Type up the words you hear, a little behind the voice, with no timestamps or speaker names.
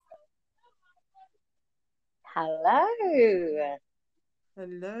Hello.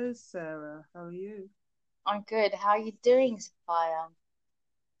 Hello, Sarah. How are you? I'm good. How are you doing, Sophia?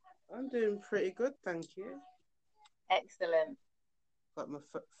 I'm doing pretty good, thank you. Excellent. Got my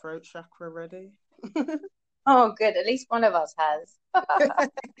throat chakra ready. Oh, good. At least one of us has.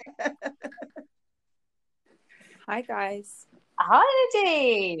 Hi guys. Hi,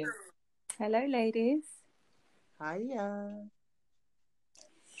 Nadine. Hello ladies. Hiya.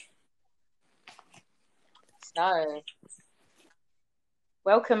 So,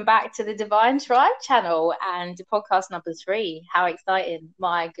 welcome back to the Divine Tribe channel and podcast number 3. How exciting.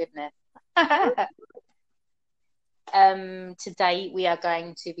 My goodness. Today we are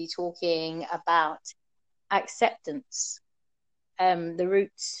going to be talking about acceptance, the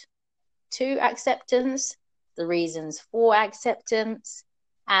routes to acceptance, the reasons for acceptance,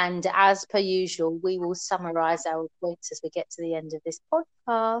 and as per usual, we will summarize our points as we get to the end of this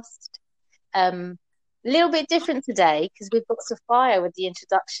podcast. A little bit different today because we've got Sophia with the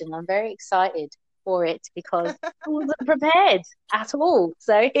introduction. I'm very excited for it because I wasn't prepared at all.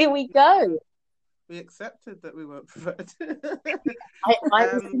 So here we go. We accepted that we weren't prepared. I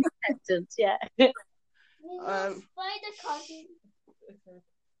was in acceptance, yeah. Okay.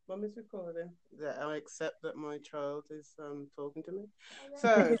 Mum is recording. Yeah, I accept that my child is talking to me.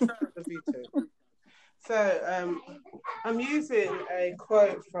 So, of you two. So, I'm using a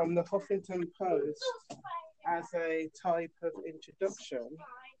quote from the Huffington Post as a type of introduction.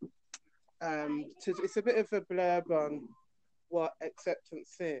 It's a bit of a blurb on what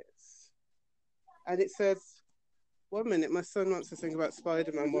acceptance is. And it says, 1 minute, my son wants to think about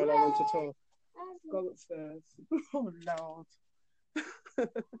Spider-Man while I want to talk. Go upstairs. Oh, Lord.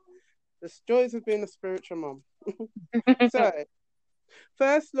 The joys of being a spiritual mom. So,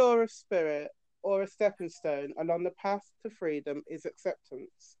 first law of spirit, or a stepping stone along the path to freedom, is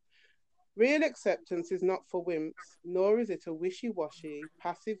acceptance. Real acceptance is not for wimps, nor is it a wishy-washy,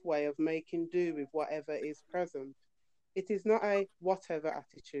 passive way of making do with whatever is present. It is not a whatever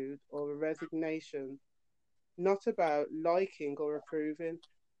attitude or a resignation, not about liking or approving,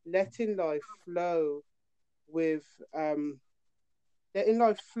 letting life flow with letting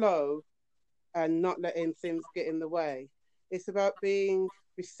life flow and not letting things get in the way. It's about being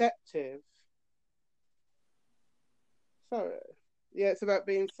receptive. Sorry. Yeah, it's about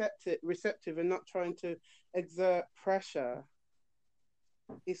being receptive and not trying to exert pressure.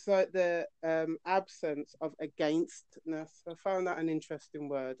 It's like the absence of againstness. I found that an interesting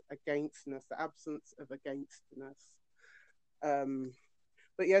word, againstness, the absence of againstness.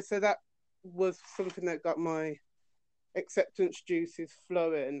 But yeah, so that was something that got my acceptance juices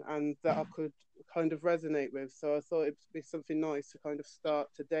flowing and that I could kind of resonate with. So I thought it'd be something nice to kind of start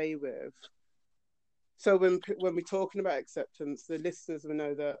today with. So when we're talking about acceptance, the listeners will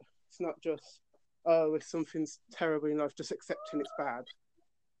know that it's not just, oh, if something's terrible in life, just accepting it's bad.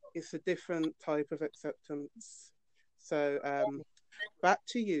 It's a different type of acceptance. So back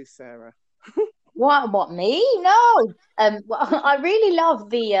to you, Sarah. What me? No. Well, I really love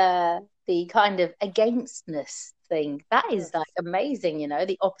the kind of againstness thing. That is Yes. like amazing,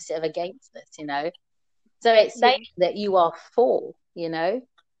 the opposite of againstness. So it's Yeah. saying that you are for,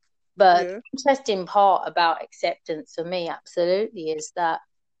 But Yeah. the interesting part about acceptance for me, absolutely, is that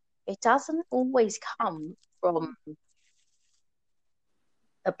it doesn't always come from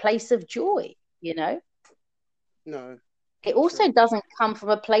a place of joy. No. It also True. doesn't come from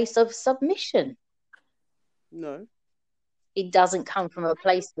a place of submission. No. It doesn't come from a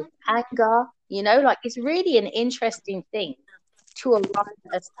place of anger. Like it's really an interesting thing to arrive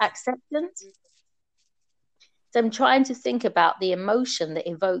at acceptance. So I'm trying to think about the emotion that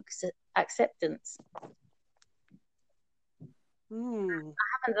evokes acceptance. I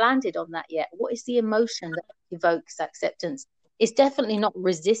haven't landed on that yet. What is the emotion that evokes acceptance? It's definitely not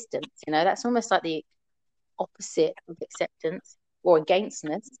resistance. That's almost like the opposite of acceptance or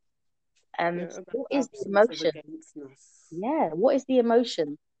againstness. Yeah, So the what is the absence of emotion? againstness. Yeah, what is the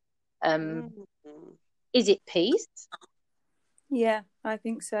emotion? Mm. Is it peace? Yeah, I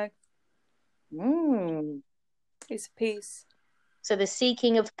think so. Mm. It's peace. So the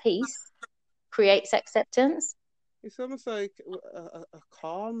seeking of peace creates acceptance? It's almost like a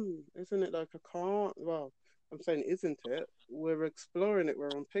calm, isn't it? Like a calm. Well, I'm saying, isn't it? We're exploring it, we're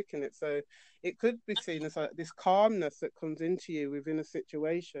unpicking it. So it could be seen as like this calmness that comes into you within a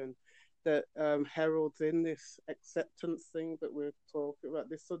situation that heralds in this acceptance thing that we're talking about,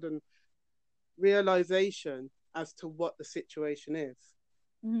 this sudden realization as to what the situation is,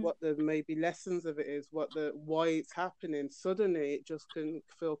 what the maybe lessons of it is, why it's happening. Suddenly it just can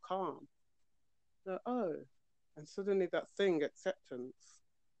feel calm. So, and suddenly that thing, acceptance,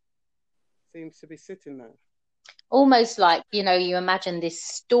 seems to be sitting there. Almost like, you imagine this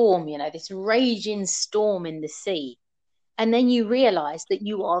storm, this raging storm in the sea. And then you realize that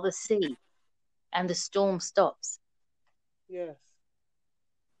you are the sea and the storm stops. Yes.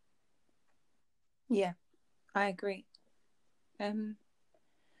 Yeah, I agree.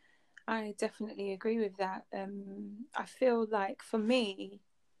 I definitely agree with that. I feel like for me,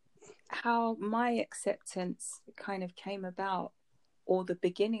 how my acceptance kind of came about, or the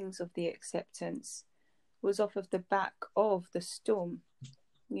beginnings of the acceptance, was off of the back of the storm,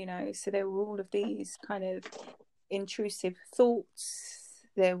 So there were all of these kind of intrusive thoughts.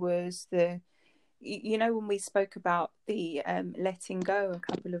 There was when we spoke about the letting go a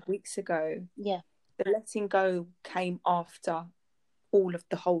couple of weeks ago, Yeah. the letting go came after all of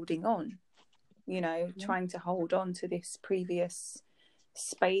the holding on, trying to hold on to this previous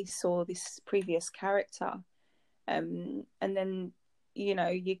space or this previous character. And then,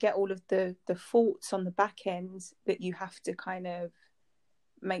 you get all of the faults on the back end that you have to kind of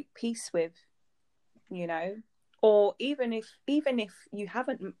make peace with, or even if you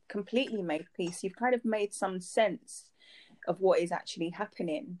haven't completely made peace, you've kind of made some sense of what is actually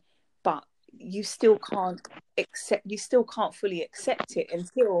happening, but you still can't fully accept it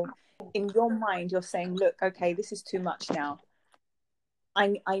until in your mind you're saying, look, okay, this is too much now. I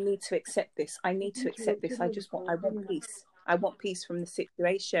need to accept this. I want peace. I want peace from the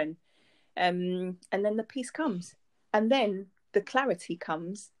situation. And then the peace comes. And then the clarity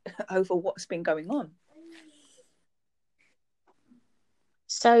comes over what's been going on.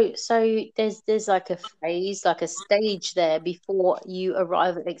 So there's like a phase, like a stage there before you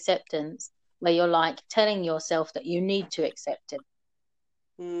arrive at acceptance, where you're like telling yourself that you need to accept it.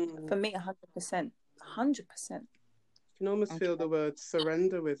 For me, 100%. 100%. You can almost feel the word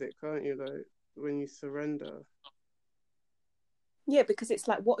surrender with it, can't you? Like when you surrender. Yeah, because it's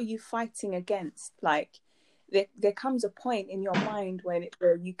like, what are you fighting against? Like, there comes a point in your mind where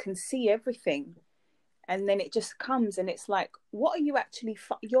you can see everything, and then it just comes, and it's like, what are you actually?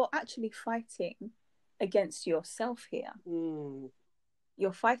 You're actually fighting against yourself here.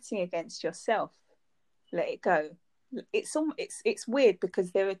 You're fighting against yourself. Let it go. It's weird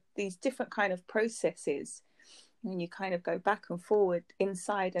because there are these different kind of processes, and you kind of go back and forward,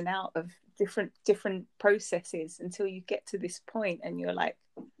 inside and out of different processes until you get to this point, and you're like,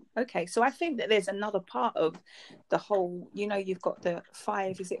 okay. So I think that there's another part of the whole, you've got the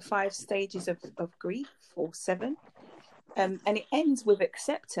five stages of grief, or 7, and it ends with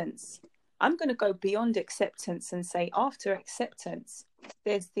acceptance. I'm going to go beyond acceptance and say, after acceptance,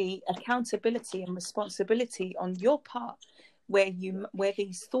 there's the accountability and responsibility on your part, where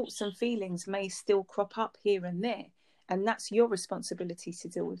these thoughts and feelings may still crop up here and there, and that's your responsibility to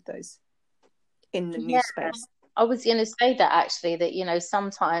deal with those in the new space. I was going to say that actually, that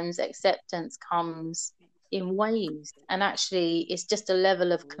sometimes acceptance comes in waves, and actually it's just a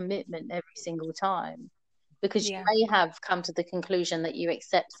level of commitment every single time, because you may have come to the conclusion that you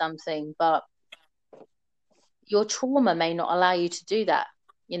accept something, but your trauma may not allow you to do that,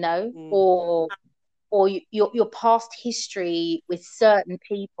 or your past history with certain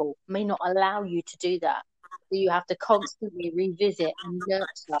people may not allow you to do that. So you have to constantly revisit and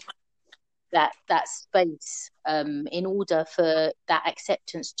nurture that space in order for that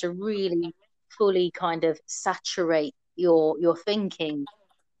acceptance to really fully kind of saturate your thinking.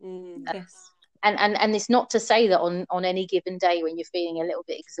 Yes. And it's not to say that on any given day when you're feeling a little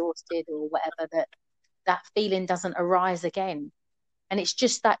bit exhausted or whatever, that feeling doesn't arise again. And it's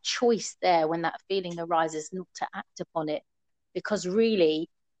just that choice there when that feeling arises, not to act upon it, because really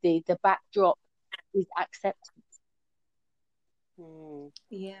the backdrop is acceptance.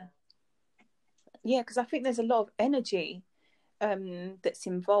 Yeah, because I think there's a lot of energy that's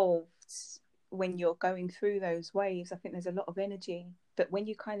involved when you're going through those waves. I think there's a lot of energy, but when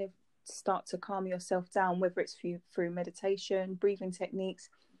you kind of start to calm yourself down, whether it's through meditation, breathing techniques,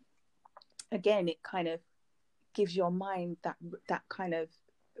 again, it kind of gives your mind that kind of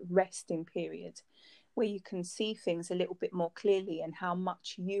resting period where you can see things a little bit more clearly, and how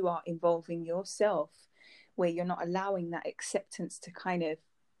much you are involving yourself, where you're not allowing that acceptance to kind of,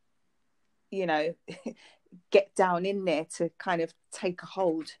 get down in there to kind of take a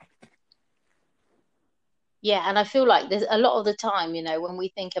hold. Yeah, and I feel like there's a lot of the time, when we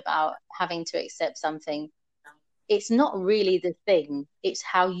think about having to accept something, it's not really the thing, it's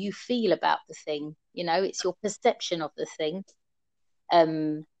how you feel about the thing, it's your perception of the thing.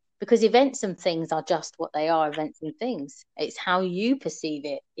 Because events and things are just what they are, events and things. It's how you perceive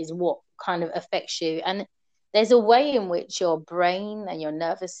it is what kind of affects you. And there's a way in which your brain and your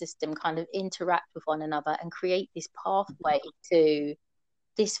nervous system kind of interact with one another and create this pathway to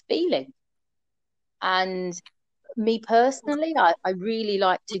this feeling. And me personally, I really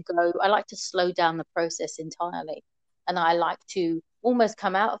like I like to slow down the process entirely. And I like to almost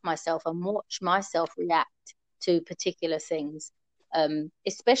come out of myself and watch myself react to particular things.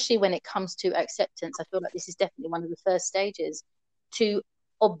 Especially when it comes to acceptance. I feel like this is definitely one of the first stages, to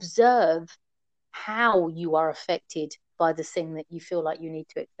observe how you are affected by the thing that you feel like you need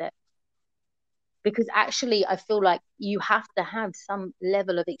to accept. Because actually, I feel like you have to have some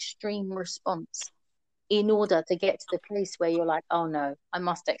level of extreme response in order to get to the place where you're like, oh no, I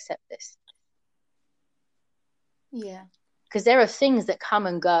must accept this. Yeah. Because there are things that come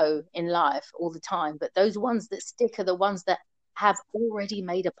and go in life all the time, but those ones that stick are the ones that have already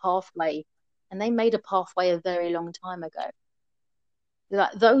made a pathway, and they made a pathway a very long time ago.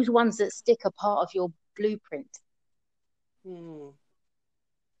 Like those ones that stick are part of your blueprint. Mm.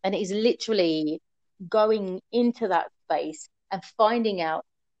 And it is literally going into that space and finding out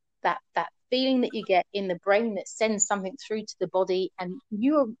that feeling that you get in the brain that sends something through to the body, and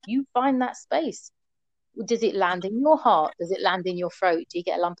you find that space. Does it land in your heart? Does it land in your throat? Do you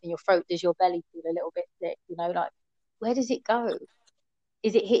get a lump in your throat? Does your belly feel a little bit sick? You know, like, where does it go?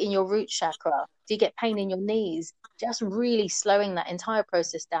 Is it hitting your root chakra? Do you get pain in your knees? Just really slowing that entire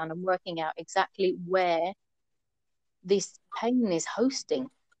process down and working out exactly where this pain is hosting.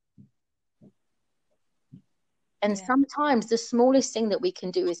 And sometimes the smallest thing that we can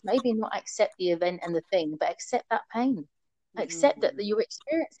do is maybe not accept the event and the thing, but accept that pain. Accept that you're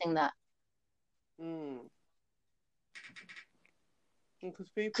experiencing that. Because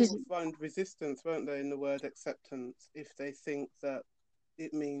people will find resistance, won't they, in the word acceptance, if they think that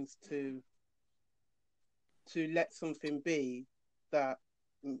it means to let something be that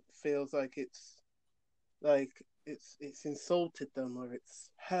feels like it's insulted them or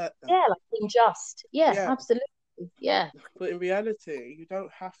it's hurt them. Yeah, like unjust. Yeah, absolutely. Yeah. But in reality, you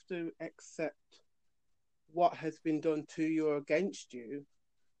don't have to accept what has been done to you or against you,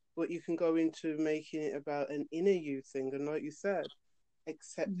 but you can go into making it about an inner you thing. And like you said,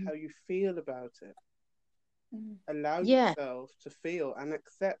 accept how you feel about it. Allow yourself to feel and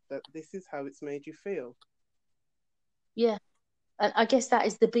accept that this is how it's made you feel. Yeah. And I guess that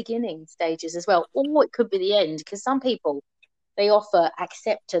is the beginning stages as well. Or it could be the end, because some people, they offer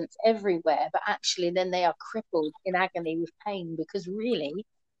acceptance everywhere, but actually then they are crippled in agony with pain because really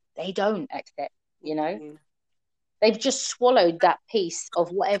they don't accept, you know. They've just swallowed that piece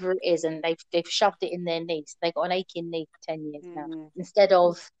of whatever it is and they've shoved it in their knees. They've got an aching knee for 10 years now, instead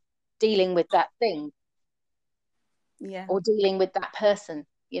of dealing with that thing. Yeah. Or dealing with that person,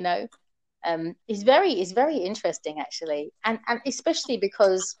 you know. It's very interesting actually. And especially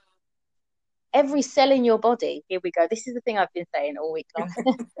because every cell in your body, here we go, this is the thing I've been saying all week long.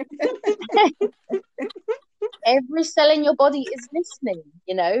 Every cell in your body is listening,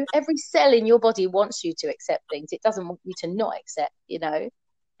 you know. Every cell in your body wants you to accept things. It doesn't want you to not accept, you know.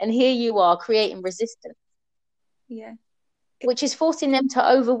 And here you are creating resistance. Yeah. Which is forcing them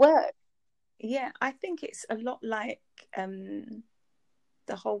to overwork. Yeah, I think it's a lot like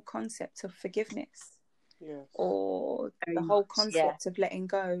the whole concept of forgiveness. Yes. Or the whole concept of letting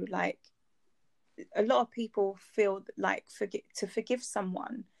go. Like, a lot of people feel like to forgive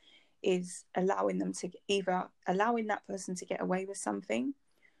someone is allowing that person to get away with something,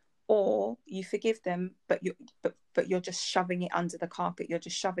 or you forgive them but you're just shoving it under the carpet. You're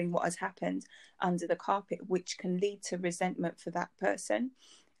just shoving what has happened under the carpet, which can lead to resentment for that person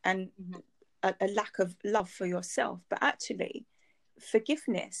and a lack of love for yourself. But actually,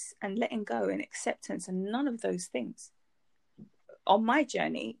 forgiveness and letting go and acceptance and none of those things on my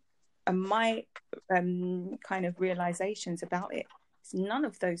journey and my kind of realizations about it, it's none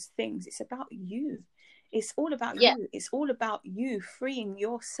of those things. It's about you. It's all about you. It's all about you freeing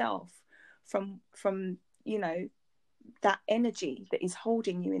yourself from you know, that energy that is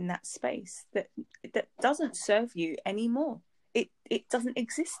holding you in that space that doesn't serve you anymore. It doesn't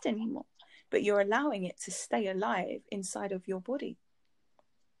exist anymore, but you're allowing it to stay alive inside of your body,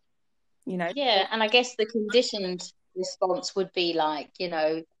 you know. And I guess the conditioned response would be like, you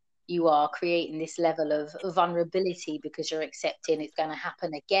know, you are creating this level of vulnerability because you're accepting it's going to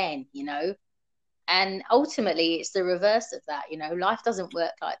happen again, you know. And ultimately it's the reverse of that, you know. Life doesn't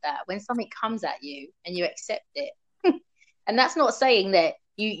work like that. When something comes at you and you accept it, and that's not saying that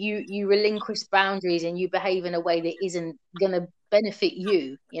you relinquish boundaries and you behave in a way that isn't going to benefit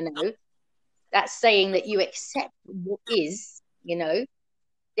you, you know. That's saying that you accept what is, you know,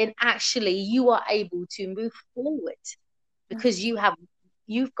 then actually you are able to move forward because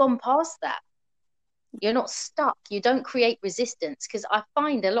you've gone past that. You're not stuck. You don't create resistance. Because I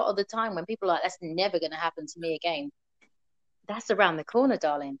find a lot of the time when people are like, that's never going to happen to me again, that's around the corner,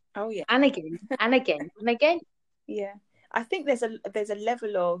 darling. Oh yeah. And again, and again, and again. Yeah. I think there's a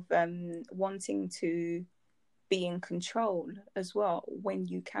level of wanting to be in control as well when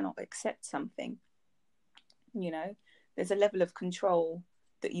you cannot accept something. You know, there's a level of control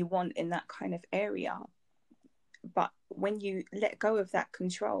that you want in that kind of area. But when you let go of that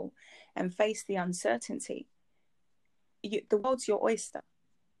control and face the uncertainty, the world's your oyster,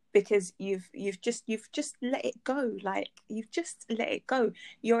 because you've just let it go. Like, you've just let it go.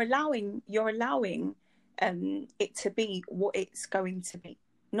 You're allowing it to be what it's going to be,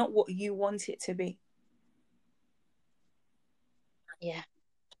 not what you want it to be. Yeah.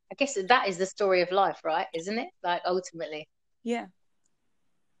 I guess that is the story of life, right? Isn't it? Like, ultimately. Yeah.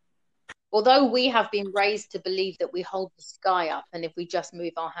 Although we have been raised to believe that we hold the sky up, and if we just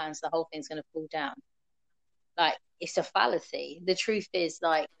move our hands, the whole thing's going to fall down. Like, it's a fallacy. The truth is,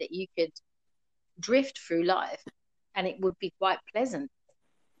 like, that you could drift through life and it would be quite pleasant.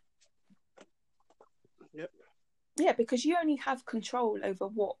 Yep. Yeah, because you only have control over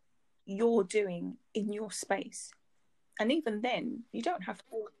what you're doing in your space. And even then, you don't have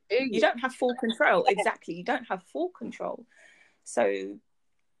full control. Exactly. You don't have full control. So,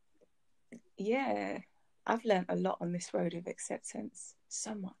 yeah, I've learned a lot on this road of acceptance.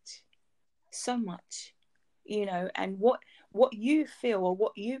 So much, you know, and what you feel or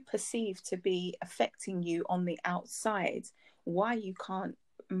what you perceive to be affecting you on the outside, why you can't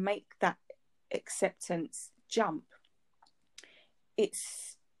make that acceptance jump.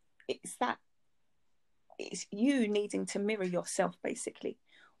 It's you needing to mirror yourself, basically.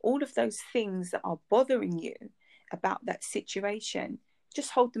 All of those things that are bothering you about that situation, just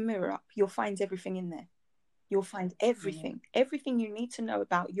hold the mirror up. You'll find everything in there. You'll find everything. Everything you need to know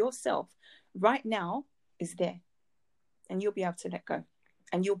about yourself right now is there. And you'll be able to let go.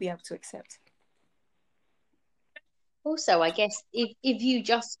 And you'll be able to accept. Also, I guess if you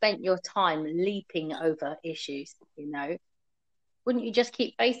just spent your time leaping over issues, you know, wouldn't you just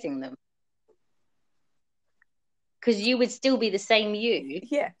keep facing them? Because you would still be the same you.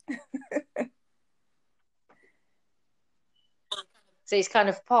 Yeah. So it's kind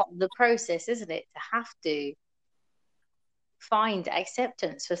of part of the process, isn't it? To have to find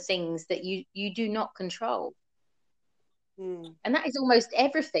acceptance for things that you do not control. And that is almost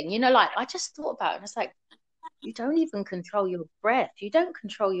everything. You know, like, I just thought about it, and it's like, you don't even control your breath. You don't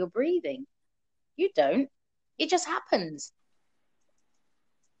control your breathing. You don't. It just happens.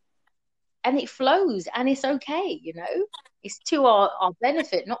 And it flows, and it's okay, you know? It's to our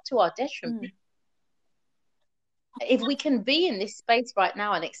benefit, not to our detriment. If we can be in this space right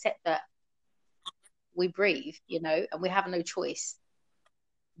now and accept that we breathe, you know, and we have no choice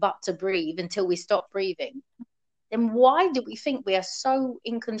but to breathe until we stop breathing, then why do we think we are so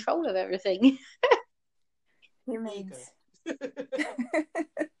in control of everything? Humans.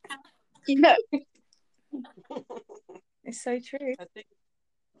 You know? It's so true.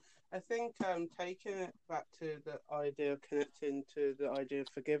 I think taking it back to the idea of connecting to the idea of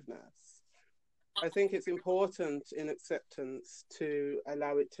forgiveness, I think it's important in acceptance to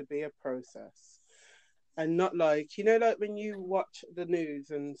allow it to be a process. And not like, you know, like when you watch the news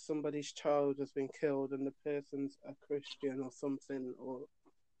and somebody's child has been killed and the person's a Christian or something,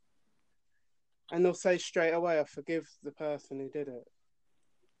 and they'll say straight away, I forgive the person who did it.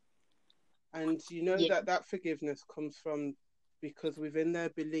 And you know, that forgiveness comes from, because within their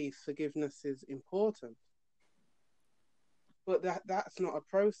belief, forgiveness is important. But that's not a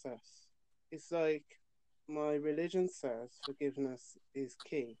process. It's like my religion says forgiveness is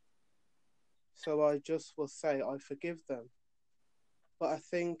key. So I just will say I forgive them. But I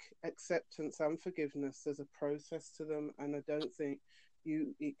think acceptance and forgiveness, there's a process to them, and I don't think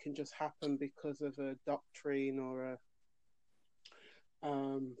it can just happen because of a doctrine or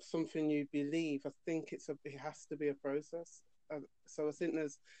something you believe. I think it has to be a process. So I think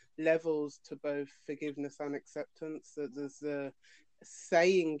there's levels to both forgiveness and acceptance. That there's the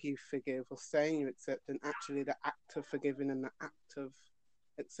saying you forgive or saying you accept, and actually the act of forgiving and the act of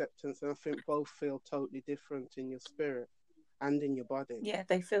acceptance. And I think both feel totally different in your spirit and in your body. Yeah,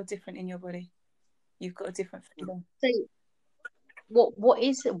 they feel different in your body. You've got a different feeling. So what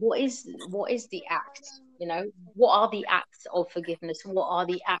is the act? You know, what are the acts of forgiveness? What are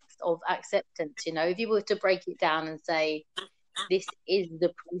the acts of acceptance? You know, if you were to break it down and say, this is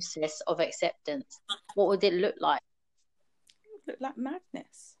the process of acceptance, what would it look like? It would look like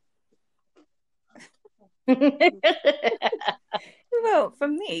madness. Well, for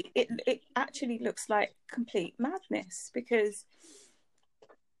me, it actually looks like complete madness, because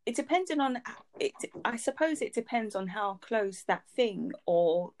it depends on it. I suppose it depends on how close that thing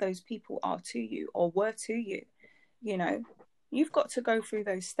or those people are to you or were to you, you know. You've got to go through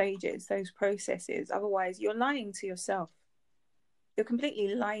those stages, those processes. Otherwise, you're lying to yourself. You're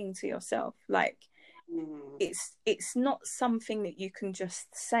completely lying to yourself. Like, it's not something that you can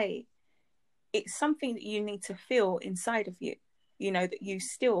just say. It's something that you need to feel inside of you. You know, that you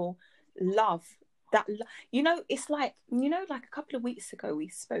still love that. You know, it's like, you know, like a couple of weeks ago we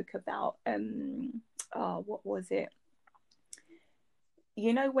spoke about what was it?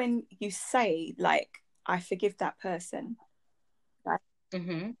 You know, when you say like, I forgive that person, right?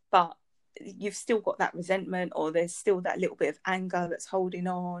 But you've still got that resentment, or there's still that little bit of anger that's holding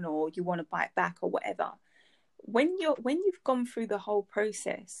on, or you want to bite back or whatever. When you've gone through the whole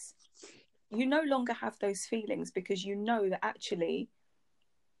process, you no longer have those feelings, because you know that actually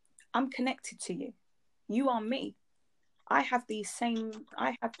I'm connected to you. You are me. I have these same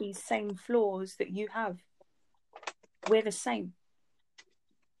flaws that you have. We're the same.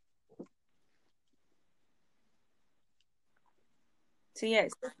 So yeah,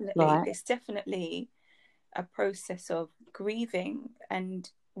 it's definitely a process of grieving. And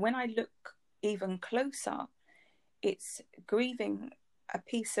when I look even closer, it's grieving a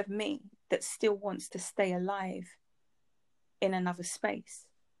piece of me that still wants to stay alive in another space.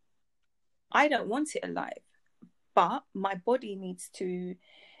 I don't want it alive, but my body needs to,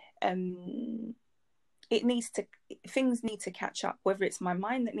 things need to catch up, whether it's my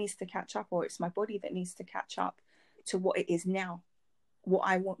mind that needs to catch up or it's my body that needs to catch up to what it is now, what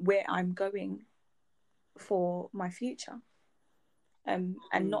I want, where I'm going for my future. And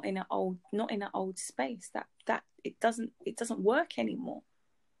not in an old space that it doesn't work anymore.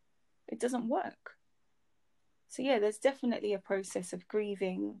 It doesn't work. So yeah, there's definitely a process of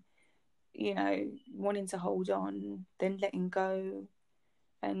grieving, you know, wanting to hold on, then letting go.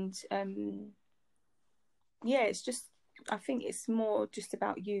 And yeah, it's just, I think it's more just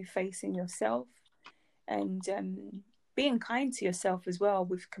about you facing yourself and being kind to yourself as well,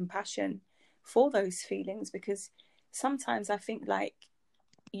 with compassion for those feelings, because sometimes I think like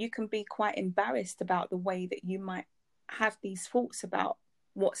you can be quite embarrassed about the way that you might have these thoughts about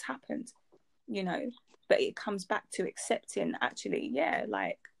what's happened, you know, but it comes back to accepting, actually, yeah,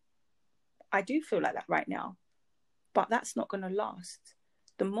 like I do feel like that right now, but that's not going to last.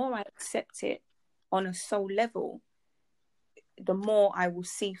 The more I accept it on a soul level, the more I will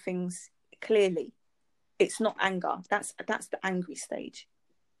see things clearly. It's not anger. That's the angry stage,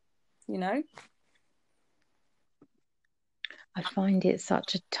 you know? I find it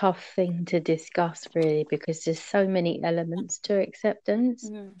such a tough thing to discuss, really, because there's so many elements to acceptance.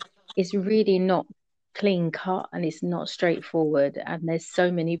 It's really not clean cut, and it's not straightforward, and there's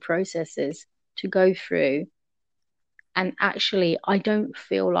so many processes to go through. And actually, I don't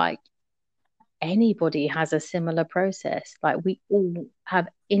feel like anybody has a similar process. Like we all have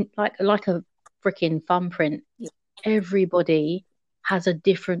like a freaking thumbprint. Everybody has a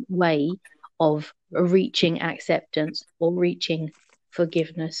different way of reaching acceptance or reaching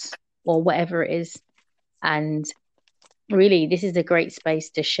forgiveness or whatever it is. And really, this is a great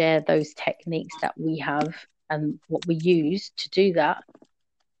space to share those techniques that we have and what we use to do that.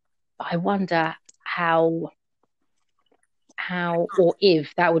 But I wonder how or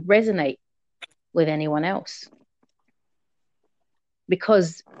if that would resonate with anyone else,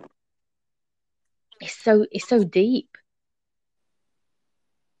 because it's so deep,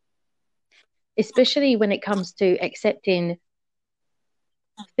 especially when it comes to accepting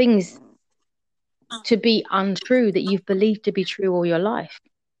things to be untrue that you've believed to be true all your life.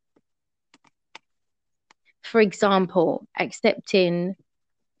 For example, accepting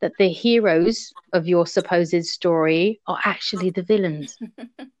that the heroes of your supposed story are actually the villains.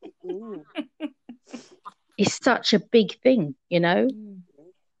 It's such a big thing, you know?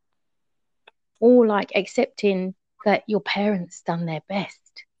 Or like accepting that your parents done their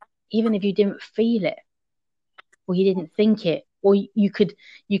best, even if you didn't feel it or you didn't think it, or you could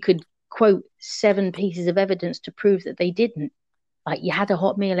quote 7 pieces of evidence to prove that they didn't. Like you had a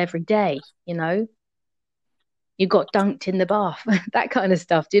hot meal every day, you know, you got dunked in the bath, that kind of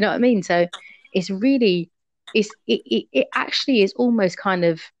stuff. Do you know what I mean? So it's really, it actually is almost kind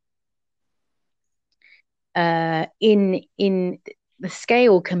of in the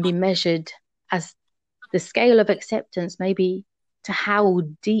scale can be measured as the scale of acceptance, maybe to how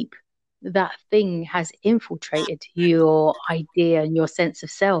deep that thing has infiltrated your idea and your sense of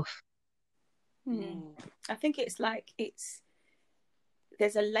self. I think it's like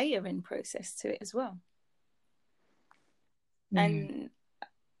there's a layering process to it as well. And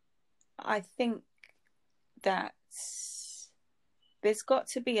I think that there's got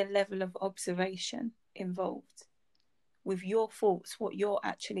to be a level of observation involved with your thoughts, what you're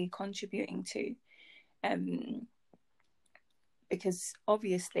actually contributing to. because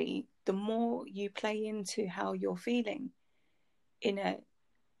obviously the more you play into how you're feeling in a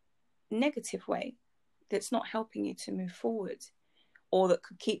negative way that's not helping you to move forward, or that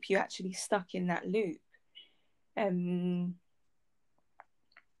could keep you actually stuck in that loop,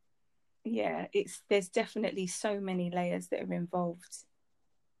 yeah, there's definitely so many layers that are involved,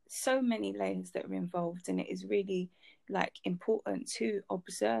 and it is really like important to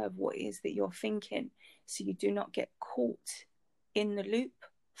observe what it is that you're thinking, so you do not get caught in the loop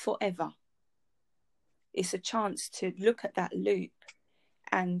forever. It's a chance to look at that loop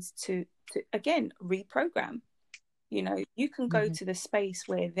and to again reprogram. You know, you can go to the space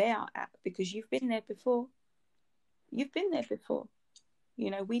where they are at because you've been there before. You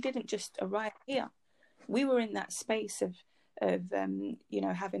know, we didn't just arrive here. We were in that space of you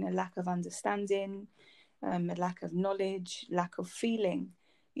know, having a lack of understanding, a lack of knowledge, lack of feeling,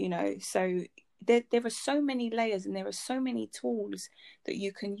 you know. So there are so many layers, and there are so many tools that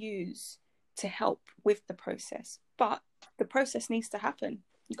you can use to help with the process. But the process needs to happen.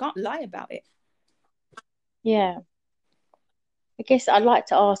 You can't lie about it. Yeah. I guess I'd like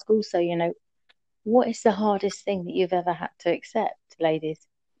to ask also, you know, what is the hardest thing that you've ever had to accept, ladies?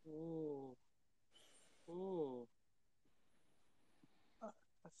 Ooh. Ooh. I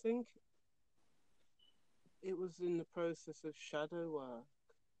think it was in the process of shadow work,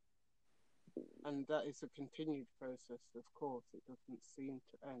 and that is a continued process, of course. It doesn't seem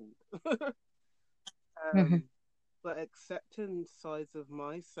to end. But accepting sides of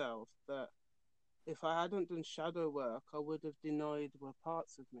myself that if I hadn't done shadow work, I would have denied were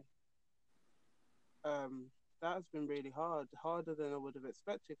parts of me. That has been really hard, harder than I would have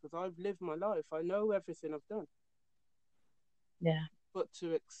expected, because I've lived my life. I know everything I've done. Yeah. But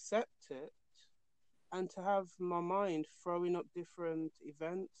to accept it and to have my mind throwing up different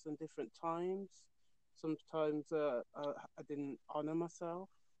events and different times. Sometimes I didn't honor myself.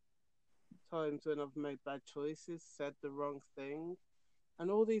 Times when I've made bad choices, said the wrong thing, and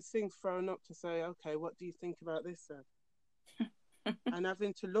all these things thrown up to say, okay, what do you think about this then? And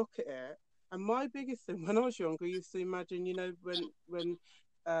having to look at it. And my biggest thing when I was younger, I used to imagine, you know, when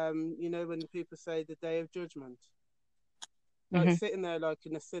you know, when people say the day of judgment, like sitting there like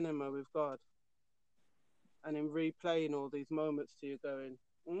in a cinema with God, and in replaying all these moments to you, going,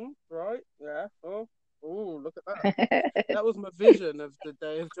 right, yeah, oh, look at that. That was my vision of the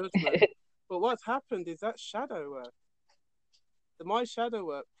day of judgment. But what's happened is that shadow work. My shadow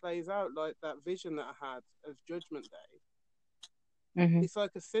work plays out like that vision that I had of Judgment Day. It's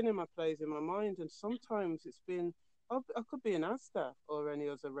like a cinema plays in my mind, and sometimes it's been, I could be in Asda or any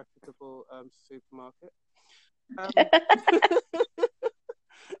other reputable supermarket.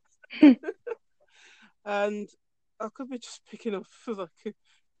 And I could be just picking up like a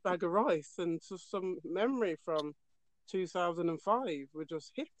bag of rice, and some memory from 2005 would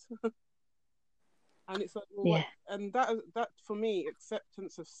just hit. And it's like, well, yeah. And that for me,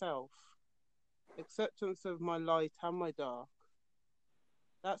 acceptance of self, acceptance of my light and my dark,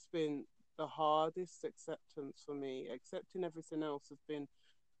 that's been the hardest acceptance for me. Accepting everything else has been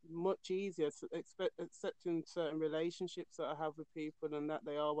much easier. Accepting certain relationships that I have with people and that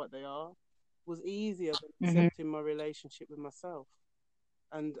they are what they are was easier than accepting my relationship with myself,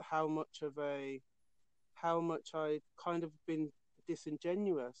 and how much I kind of been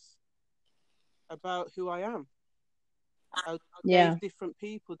disingenuous about who I am. I gave different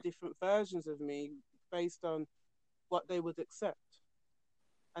people different versions of me based on what they would accept,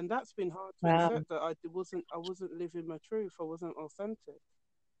 and that's been hard to accept, that I wasn't living my truth. I wasn't authentic.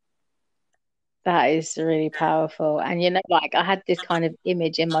 That is really powerful. And, you know, like I had this kind of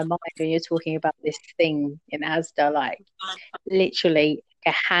image in my mind when you're talking about this thing in Asda, like literally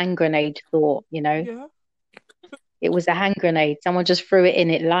a hand grenade thought, you know? Yeah. It was a hand grenade. Someone just threw it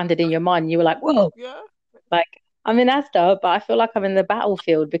in, it landed in your mind. And you were like, whoa. Yeah. Like, I'm in Asda, but I feel like I'm in the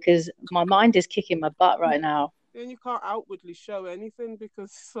battlefield because my mind is kicking my butt right now. And you can't outwardly show anything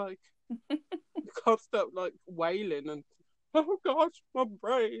because it's like you can't stop like wailing and, oh gosh, my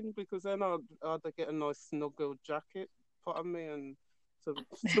brain, because then I'd get a nice snuggle jacket put on me and some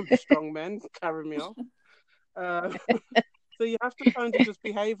strong men carry me off. So you have to kind of just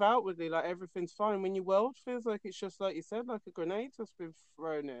behave outwardly like everything's fine when your world feels like it's just like you said, like a grenade has been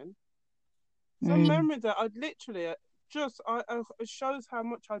thrown in. Some memory that I'd literally it shows how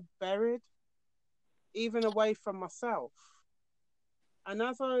much I buried even away from myself. And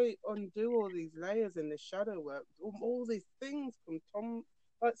as I undo all these layers in this shadow work, all these things come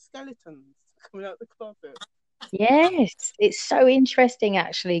like skeletons coming out the closet. Yes, it's so interesting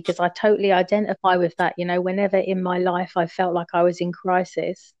actually, because I totally identify with that. You know, whenever in my life I felt like I was in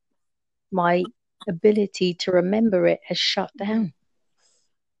crisis, my ability to remember it has shut down.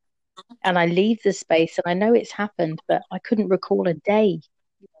 And I leave the space and I know it's happened, but I couldn't recall a day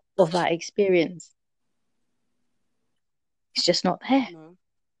of that experience. It's just not there. No.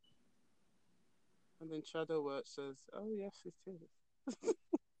 And then shadow work says, oh, yes, it is.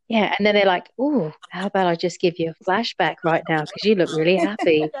 Yeah, and then they're like, oh, how about I just give you a flashback right now because you look really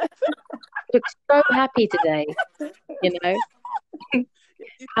happy. You look so happy today, you know.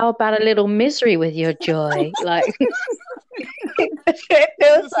 How about a little misery with your joy? Like, it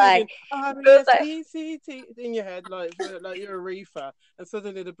feels like, in your head, like you're a reefer, and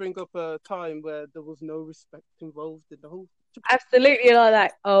suddenly they bring up a time where there was no respect involved in the whole. Absolutely like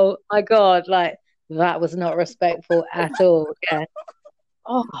that. Oh my God, like that was not respectful at all. Yeah.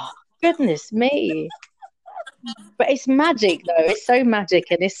 Oh goodness me. But it's magic though. It's so magic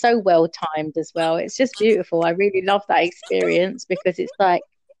and it's so well timed as well. It's just beautiful. I really love that experience because it's like,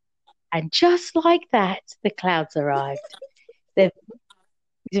 and just like that, the clouds arrived. It's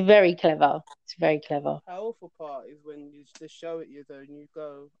very clever. It's very clever. The powerful part is when they show it you though, and you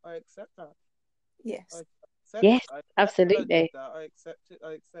go, I accept that. Yes. Yes, absolutely. I accept it.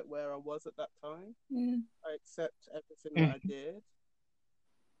 I accept where I was at that time. Mm. I accept everything that I did,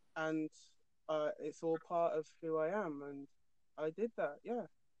 and it's all part of who I am. And I did that, yeah.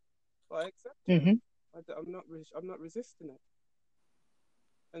 But I accept it. I'm not resisting it.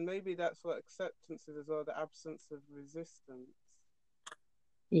 And maybe that's what acceptance is as well, the absence of resistance.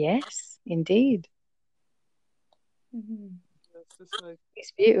 Yes, indeed. Mm-hmm. It's just like,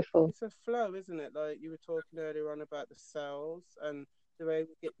 it's beautiful. It's a flow, isn't it? Like you were talking earlier on about the cells and the way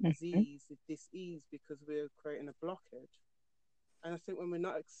we get dis-ease because we're creating a blockage. And I think when we're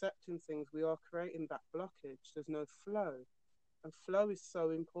not accepting things, we are creating that blockage. There's no flow. And flow is so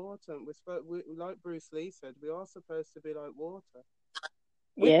important. Like Bruce Lee said, we are supposed to be like water.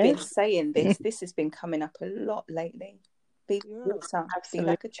 We've been saying this. This has been coming up a lot lately. Be water. Absolutely. Be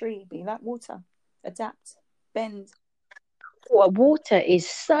like a tree. Be like water. Adapt. Bend. Well, water is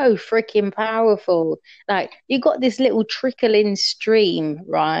so freaking powerful. Like you got this little trickling stream,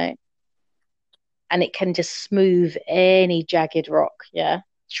 right? And it can just smooth any jagged rock. Yeah,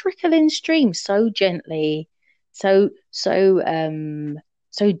 trickling stream so gently, so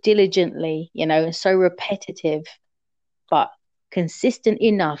diligently, you know, and so repetitive, but consistent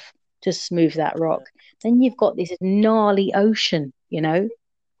enough to smooth that rock. Then you've got this gnarly ocean, you know.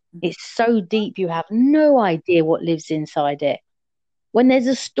 It's so deep, you have no idea what lives inside it. When there's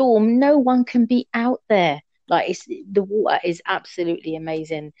a storm, no one can be out there. Like the water is absolutely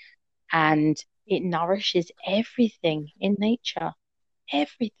amazing, and it nourishes everything in nature.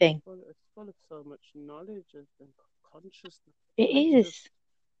 Everything. It's full of so much knowledge and consciousness. It is.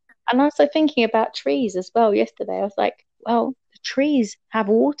 And I was also thinking about trees as well yesterday. I was like, well, the trees have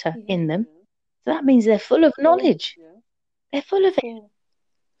water in them. So that means they're full of knowledge. They're full of it.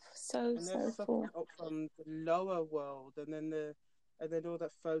 So full. Up from the lower world, and then all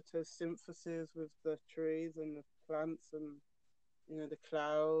that photosynthesis with the trees and the plants and the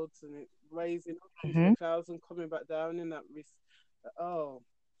clouds, and it raising up into the clouds and coming back down in that.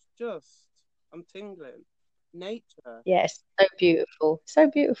 I'm tingling. Nature. Yes, so beautiful, so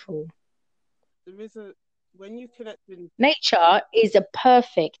beautiful. When you connect with nature is a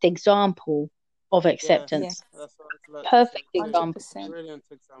perfect example of acceptance. Yeah, that's what perfect example. 100%. Brilliant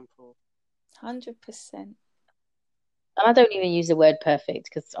example. 100%. And I don't even use the word perfect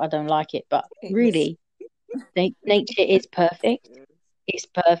because I don't like it, but really, nature is perfect. It's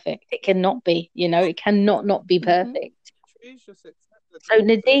perfect. It cannot be, it cannot not be perfect. Trees just accept that. So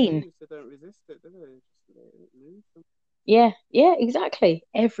Nadine. They don't resist it, do they? Just lose them. Yeah, exactly.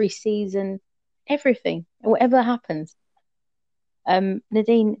 Every season, everything, whatever happens.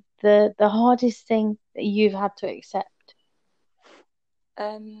 Nadine, the hardest thing that you've had to accept?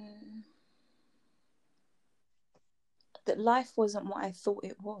 That life wasn't what I thought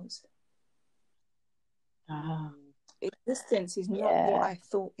it was. Existence is not what I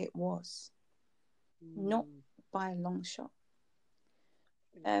thought it was. Not by a long shot.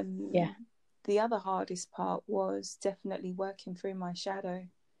 The other hardest part was definitely working through my shadow.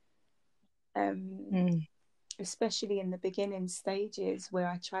 Especially in the beginning stages where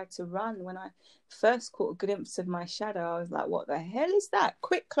I tried to run. When I first caught a glimpse of my shadow, I was like, what the hell is that?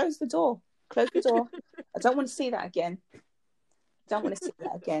 Quick, close the door. Close the door. I don't want to see that again.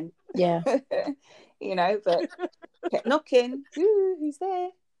 Yeah. But kept knocking. Ooh, who's there?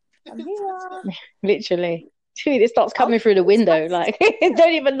 I'm here. Literally. It starts coming through the window. Like,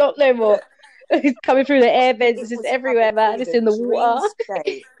 don't even knock no more. It's coming through the air vents. It's everywhere, man. It's in the water.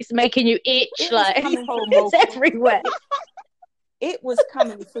 It's making you itch. Like, it's everywhere. it was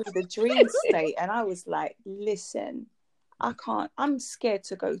coming through the dream state, and I was like, listen, I can't, I'm scared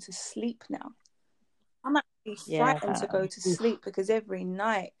to go to sleep now. I'm actually frightened to go to sleep because every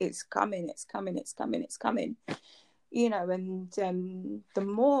night it's coming, it's coming, it's coming, it's coming. You know, and the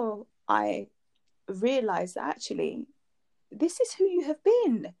more I realized that actually this is who you have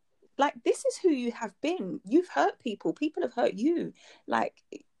been. Like, this is who you have been. You've hurt people. People have hurt you. Like,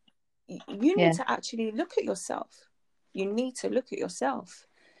 you need to actually look at yourself. You need to look at yourself,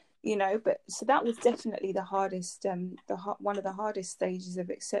 you know. But so that was definitely the hardest, one of the hardest stages of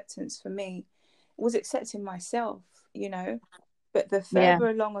acceptance for me was accepting myself, you know. But the further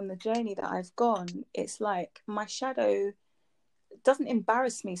along on the journey that I've gone, it's like my shadow doesn't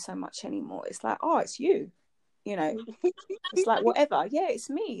embarrass me so much anymore. It's like, oh, it's you, you know. It's like, whatever. Yeah, it's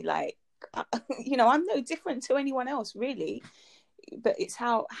me. Like, you know, I'm no different to anyone else, really. But it's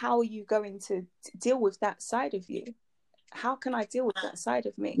how are you going to deal with that side of you? How can I deal with that side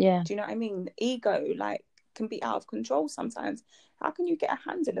of me? Yeah. Do you know what I mean? The ego, like, can be out of control sometimes. How can you get a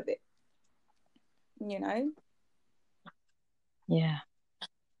handle of it? You know? Yeah,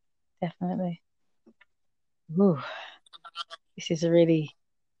 definitely. Ooh, this is really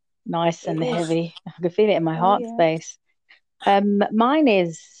nice and heavy. I can feel it in my heart space. Mine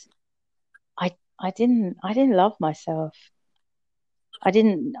is, I didn't love myself. I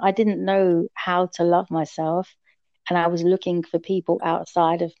didn't know how to love myself, and I was looking for people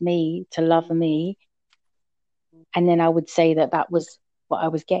outside of me to love me, and then I would say that was what I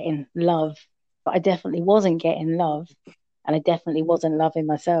was getting, love, but I definitely wasn't getting love, and I definitely wasn't loving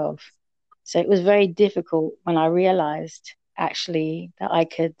myself. So it was very difficult when I realized actually that I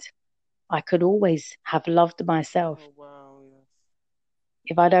could always have loved myself. Oh, wow, yes.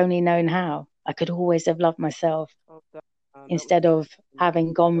 If I'd only known how, I could always have loved myself instead of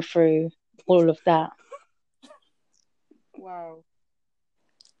having gone through all of that. Wow.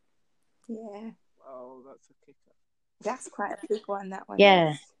 Yeah. Oh, that's a kicker. That's quite a big one, that one.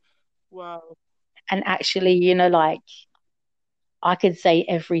 Yeah. Is. Wow. And actually, you know, like, I could say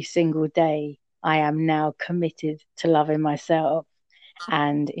every single day, I am now committed to loving myself,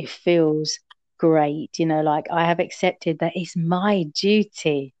 and it feels great. You know, like, I have accepted that it's my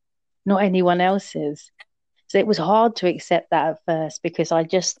duty, not anyone else's. So it was hard to accept that at first because I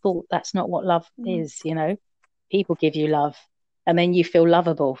just thought that's not what love is, you know. People give you love and then you feel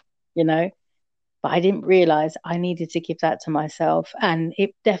lovable, you know. But I didn't realize I needed to give that to myself. And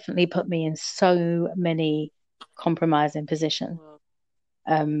it definitely put me in so many compromising positions.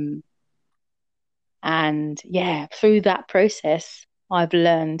 And yeah, through that process, I've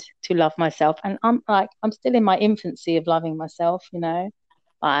learned to love myself. And I'm still in my infancy of loving myself, you know.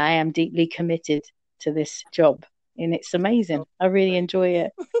 I am deeply committed to this job and it's amazing. I really enjoy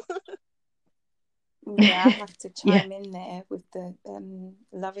it. Yeah, I have to chime in there with the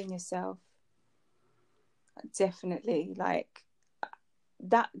loving yourself. Definitely, like,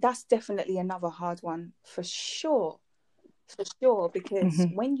 that's definitely another hard one for sure, because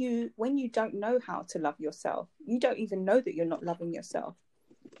when you don't know how to love yourself, you don't even know that you're not loving yourself,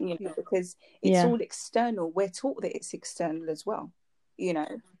 you know, because it's all external. We're taught that it's external as well, you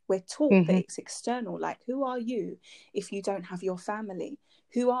know. We're taught that it's external. Like, who are you if you don't have your family?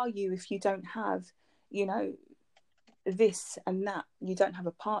 Who are you if you don't have, you know, this and that? You don't have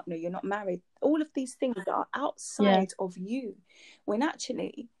a partner, you're not married. All of these things are outside of you, when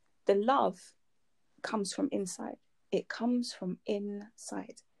actually the love comes from inside. It comes from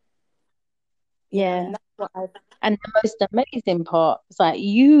inside. And the most amazing part is like,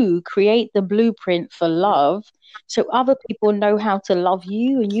 you create the blueprint for love so other people know how to love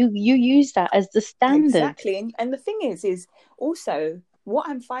you, and you use that as the standard. Exactly. And the thing is also what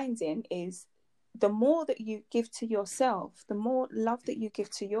I'm finding is the more that you give to yourself, the more love that you give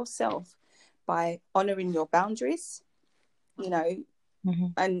to yourself by honoring your boundaries, you know,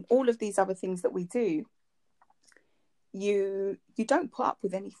 and all of these other things that we do, you don't put up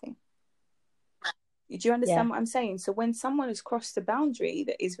with anything. Do you understand what I'm saying? So when someone has crossed the boundary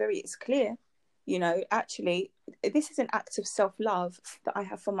that is it's clear, you know, actually, this is an act of self-love that I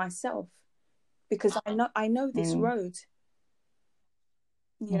have for myself, because I know this road,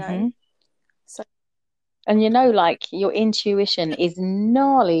 you know. So, and you know, like, your intuition is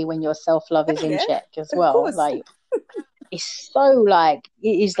gnarly when your self-love is in check as well. Like, it's so, like,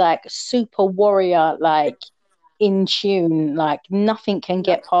 it is like super warrior, like, in tune, like nothing can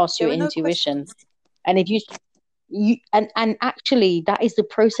get past your intuition. And if you and actually that is the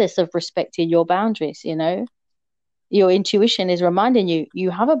process of respecting your boundaries, you know. Your intuition is reminding you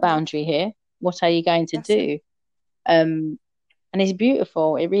have a boundary here. What are you going to do? And it's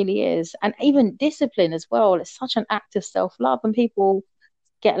beautiful. It really is. And even discipline as well. It's such an act of self-love, and people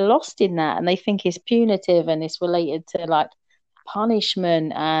get lost in that and they think it's punitive and it's related to like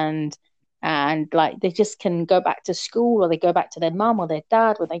punishment, and like they just can go back to school or they go back to their mum or their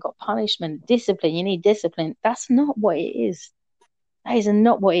dad when they got punishment. Discipline, you need discipline. That's not what it is. That is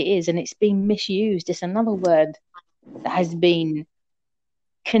not what it is, and it's been misused. It's another word that has been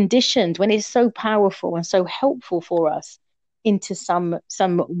conditioned when it's so powerful and so helpful for us into some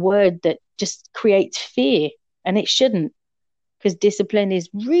word that just creates fear, and it shouldn't, because discipline is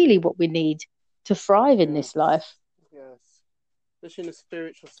really what we need to thrive in this life. Yes, especially in a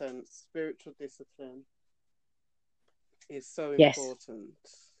spiritual sense. Spiritual discipline is so important.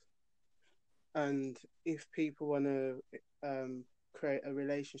 And if people want to create a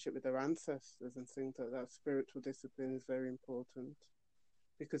relationship with their ancestors and things like that, spiritual discipline is very important,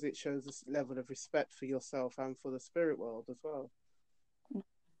 because it shows a level of respect for yourself and for the spirit world as well.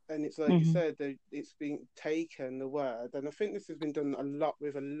 And it's like you said, it's been taken, the word, and I think this has been done a lot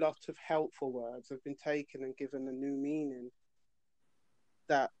with a lot of helpful words have been taken and given a new meaning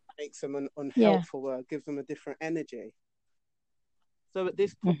that makes them an unhelpful word, gives them a different energy. So at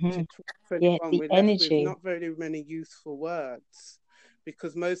this point in 2021, we're left with not very many useful words,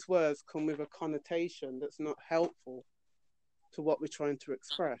 because most words come with a connotation that's not helpful to what we're trying to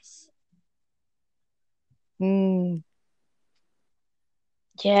express.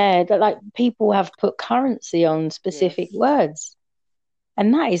 Yeah, that like people have put currency on specific words.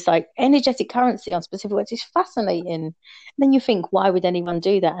 And that is like energetic currency on specific words is fascinating. And then you think, why would anyone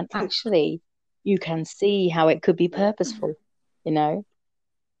do that? And actually, you can see how it could be purposeful, you know?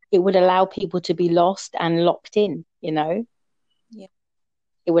 It would allow people to be lost and locked in, you know? Yeah.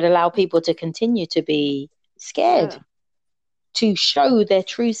 It would allow people to continue to be scared, to show their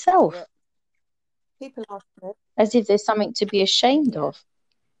true self. Yeah. People are scared. As if there's something to be ashamed of.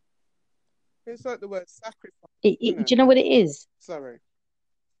 It's like the word sacrifice. Do you know what it is? Sorry.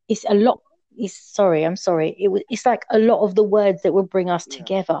 It's a lot. I'm sorry. It's like a lot of the words that would bring us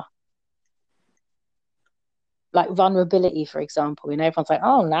together. Like vulnerability, for example. You know, everyone's like,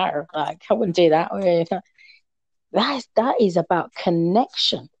 oh, no, like, I wouldn't do that. That is about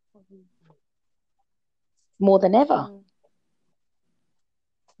connection more than ever.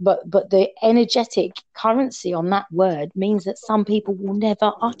 But the energetic currency on that word means that some people will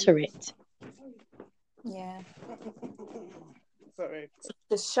never utter it. Yeah. Sorry.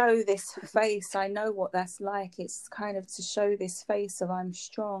 To show this face, I know what that's like. It's kind of to show this face of I'm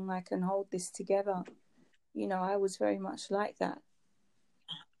strong, I can hold this together. You know, I was very much like that.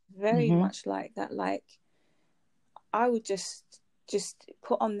 Very much like that. Like, I would just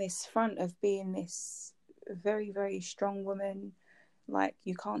put on this front of being this very, very strong woman. Like,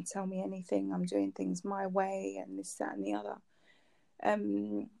 you can't tell me anything. I'm doing things my way and this, that, and the other.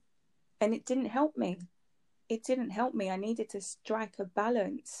 And it didn't help me. It didn't help me. I needed to strike a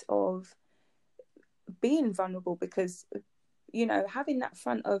balance of being vulnerable, because, you know, having that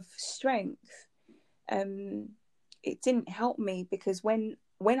front of strength, it didn't help me, because when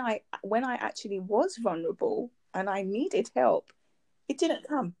I actually was vulnerable and I needed help, it didn't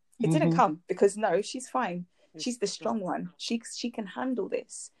come. It didn't come, because no, she's fine. She's the strong one. She can handle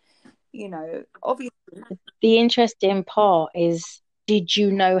this. You know, obviously. The interesting part is, did you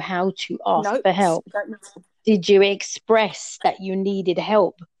know how to ask for help? Did you express that you needed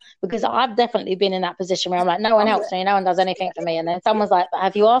help? Because I've definitely been in that position where I'm like, no one helps me, no one does anything for me. And then someone's like,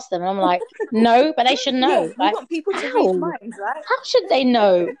 have you asked them? And I'm like, no, but they should know. Yeah, like, want people to read minds, right? How should they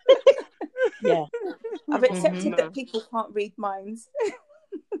know? Yeah. I've accepted that people can't read minds.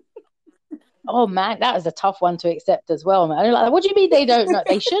 Oh man, that was a tough one to accept as well, man. Like, what do you mean they don't know?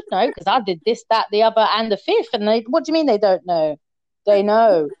 They should know, because I did this, that, the other, and the fifth. And what do you mean they don't know? They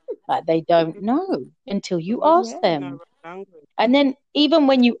know. Like, they don't know until you ask them. And then even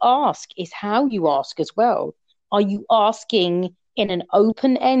when you ask, it's how you ask as well. Are you asking in an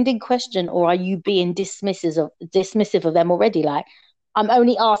open-ended question, or are you being dismissive of them already? Like, I'm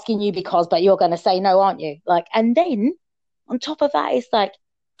only asking you because, but you're going to say no, aren't you? Like, and then on top of that, it's like,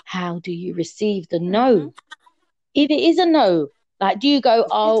 how do you receive the no? If it is a no, like, do you go,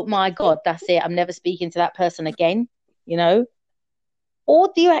 oh my God, that's it, I'm never speaking to that person again, you know? Or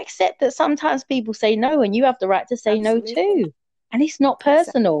do you accept that sometimes people say no and you have the right to say no too? And it's not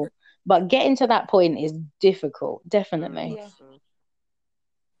personal. But getting to that point is difficult, definitely.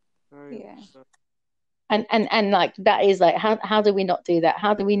 Yeah. And like, that is like, how do we not do that?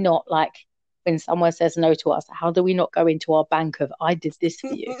 How do we not, like, when someone says no to us, how do we not go into our bank of, I did this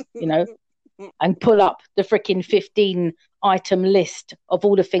for you, you know, and pull up the freaking 15 item list of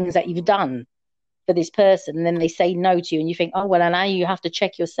all the things that you've done for this person, and then they say no to you, and you think, oh, well, now you have to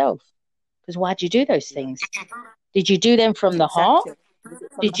check yourself. Because why'd you do those things? Did you do them from the heart?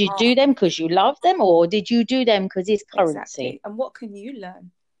 Did you do them because you love them, or did you do them because it's currency? Exactly. And what can you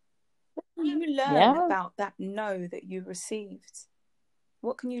learn? What can you learn about that no that you received?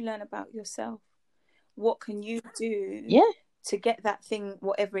 What can you learn about yourself? What can you do to get that thing,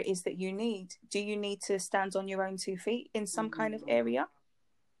 whatever it is that you need? Do you need to stand on your own 2 feet in some kind of area?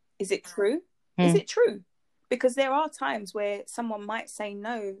 Is it true? Is it true? Because there are times where someone might say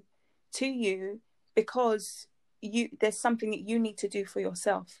no to you because there's something that you need to do for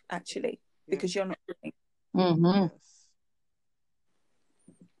yourself, actually, because you're not doing.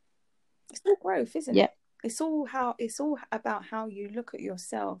 It's all growth, isn't it? It's all about how you look at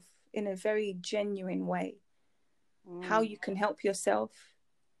yourself in a very genuine way, how you can help yourself.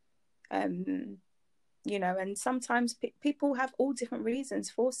 You know, and sometimes people have all different reasons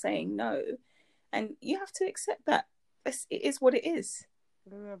for saying no, and you have to accept that. It is what it is.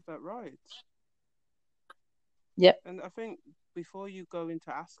 You have that right. Yep. And I think before you go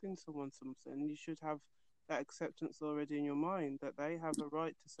into asking someone something, you should have that acceptance already in your mind that they have a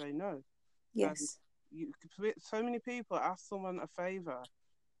right to say no. Yes. And so many people ask someone a favor,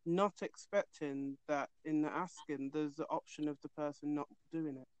 not expecting that in the asking, there's the option of the person not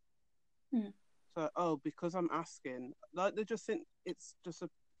doing it. So, because I'm asking, like they just think it's just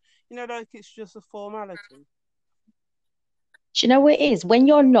it's just a formality. Do you know what it is? When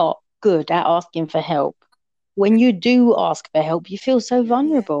you're not good at asking for help, when you do ask for help, you feel so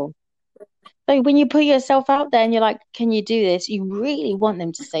vulnerable. So when you put yourself out there and you're like, can you do this? You really want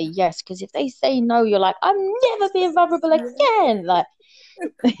them to say yes. Because if they say no, you're like, I'm never being vulnerable again. Like,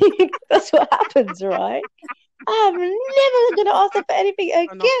 that's what happens, right? I'm never going to ask them for anything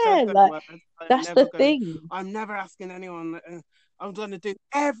again. Like, that's the thing. I'm never asking anyone. I'm going to do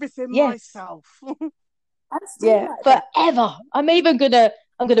everything myself. Forever. I'm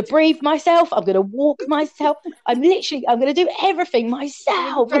going to breathe myself. I'm going to walk myself. I'm going to do everything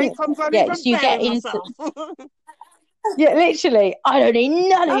myself. So you get into. Yeah, literally. I don't need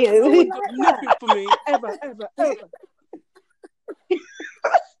none of you. Nothing for me, ever.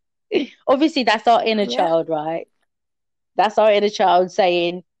 Obviously, that's our inner child, right? That's our inner child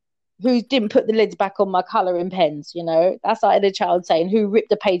saying, who didn't put the lids back on my colouring pens, you know? That's our inner child saying, who ripped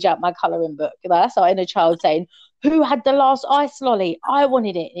the page out my colouring book? That's our inner child saying, who had the last ice lolly? I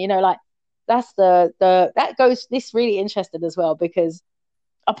wanted it, you know, like that's that goes, this really interested as well, because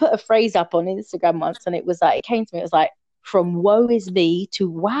I put a phrase up on Instagram once and it came to me, it was like, from woe is me to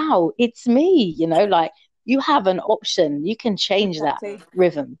wow, it's me, you know, like you have an option, you can change that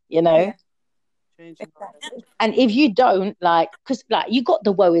rhythm, you know? And if you don't, because you got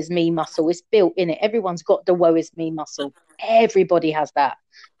the woe is me muscle, it's built in it. Everyone's got the woe is me muscle. Everybody has that.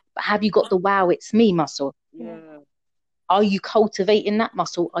 But have you got the wow, it's me muscle? Yeah. Are you cultivating that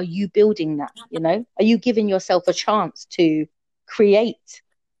muscle? Are you building that? You know, are you giving yourself a chance to create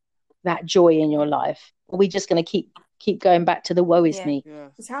that joy in your life? Or are we just going to keep going back to the woe is me?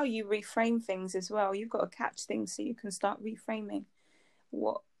 It's how you reframe things as well. You've got to catch things so you can start reframing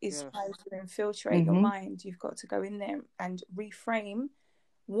what is trying to infiltrate your mind. You've got to go in there and reframe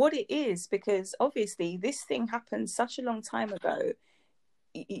what it is, because obviously this thing happened such a long time ago.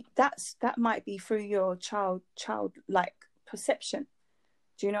 That might be through your childlike perception.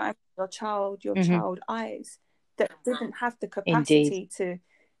 Do you know what I mean? Your child eyes that didn't have the capacity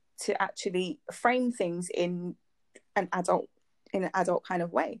to actually frame things in an adult kind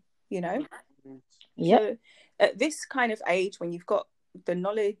of way, you know? So at this kind of age, when you've got the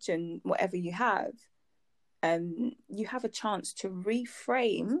knowledge and whatever you have a chance to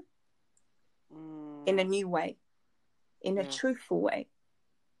reframe in a new way, in a truthful way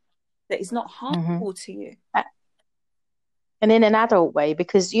that is not harmful to you, and in an adult way,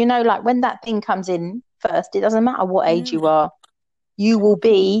 because you know, like when that thing comes in first, it doesn't matter what age you are, you will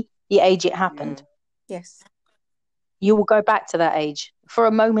be the age it happened. Yes, you will go back to that age for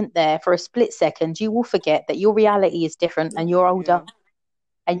a moment there, for a split second. You will forget that your reality is different and you're older.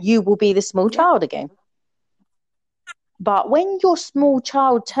 And you will be the small child again. But when your small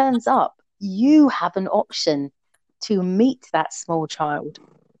child turns up, you have an option to meet that small child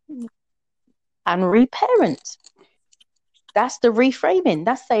and reparent. That's the reframing.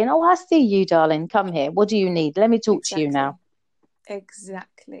 That's saying, oh, I see you, darling. Come here. What do you need? Let me talk to you now.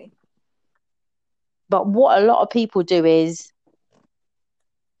 Exactly. But what a lot of people do is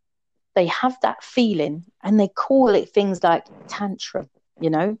they have that feeling and they call it things like tantrum. You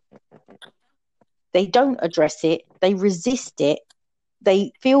know, they don't address it. They resist it.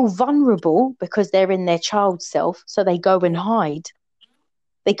 They feel vulnerable because they're in their child self. So they go and hide.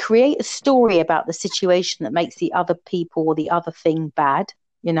 They create a story about the situation that makes the other people or the other thing bad,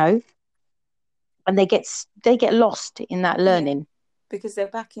 you know, and they get lost in that learning. Because they're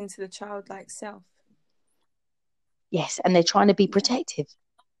back into the childlike self. Yes, and they're trying to be protective.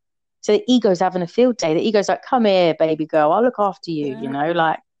 So the ego's having a field day. The ego's like, come here, baby girl, I'll look after you, you know,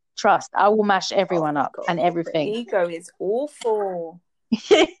 like, trust, I will mash everyone up and everything. The ego is awful.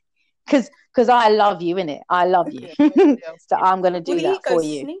 Because I love you, innit? I love you. So I'm going to do that for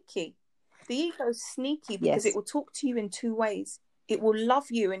you. Sneaky. The ego's sneaky because it will talk to you in two ways. It will love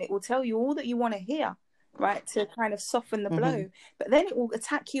you and it will tell you all that you want to hear, right? To kind of soften the blow. But then it will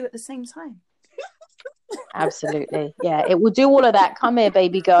attack you at the same time. Absolutely. Yeah, it will do all of that. Come here,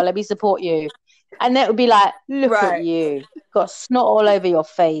 baby girl, let me support you. And then it will be like, look at you. Got snot all over your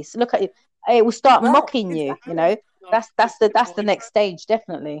face. Look at you. It will start mocking you, you know. That's the next stage,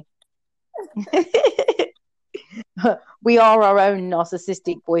 definitely. We are our own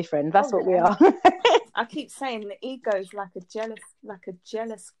narcissistic boyfriend. That's what we are. I keep saying the ego is like a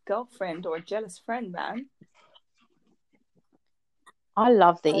jealous girlfriend or a jealous friend, man. I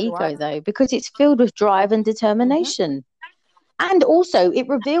love the ego though, because it's filled with drive and determination. And also it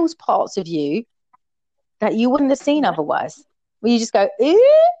reveals parts of you that you wouldn't have seen otherwise. Where you just go,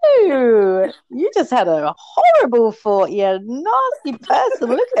 ew, you just had a horrible thought, you nasty person.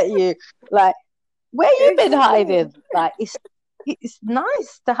 Look at you. Like, where you been hiding? Like, it's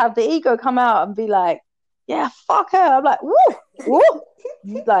nice to have the ego come out and be like, yeah, fuck her. I'm like, woo.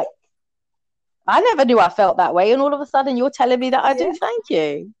 Like, I never knew I felt that way. And all of a sudden you're telling me that I do. Thank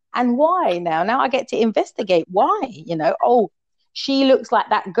you. And why now? Now I get to investigate why, you know. Oh, she looks like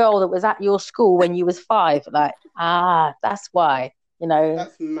that girl that was at your school when you was 5. Like, that's why, you know.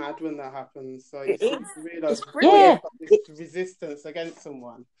 That's mad when that happens. So you realise this resistance against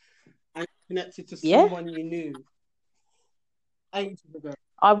someone and connected to someone you knew ages ago.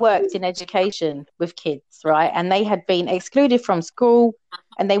 I worked in education with kids, right? And they had been excluded from school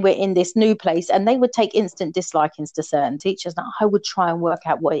and they were in this new place and they would take instant dislikings to certain teachers. And I would try and work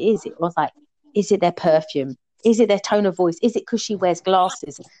out what it is. It was like, is it their perfume? Is it their tone of voice? Is it because she wears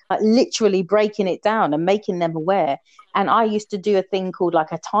glasses? Like literally breaking it down and making them aware. And I used to do a thing called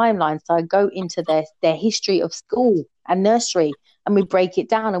like a timeline. So I'd go into their history of school and nursery and we'd break it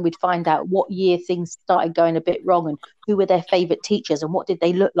down and we'd find out what year things started going a bit wrong and who were their favorite teachers and what did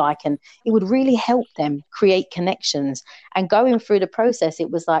they look like. And it would really help them create connections. And going through the process,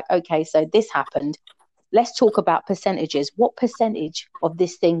 it was like, okay, so this happened. Let's talk about percentages. What percentage of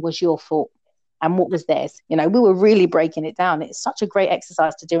this thing was your fault? And what was theirs? You know, we were really breaking it down. It's such a great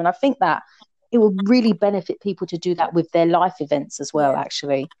exercise to do. And I think that it would really benefit people to do that with their life events as well,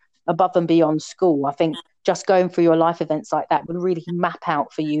 actually, above and beyond school. I think just going through your life events like that would really map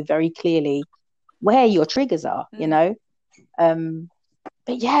out for you very clearly where your triggers are, you know.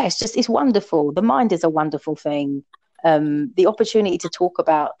 But yeah, it's wonderful. The mind is a wonderful thing. The opportunity to talk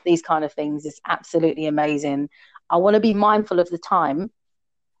about these kind of things is absolutely amazing. I want to be mindful of the time.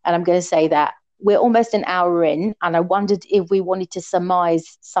 And I'm going to say that we're almost an hour in, and I wondered if we wanted to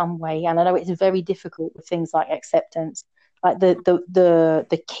surmise some way. And I know it's very difficult with things like acceptance, like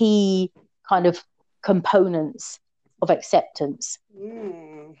the key kind of components of acceptance.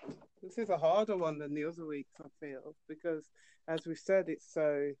 This is a harder one than the other weeks, I feel, because as we said, it's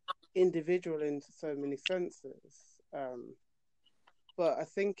so individual in so many senses. But I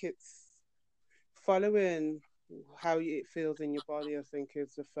think it's following how it feels in your body, I think,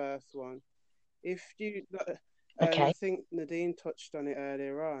 is the first one. If you, I think Nadine touched on it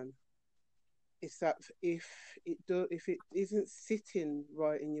earlier on. It's that if it isn't sitting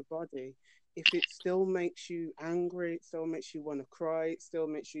right in your body, if it still makes you angry, it still makes you want to cry, it still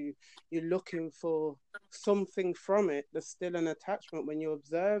makes you're looking for something from it, there's still an attachment. When you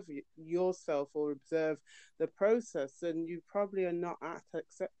observe yourself or observe the process, then you probably are not at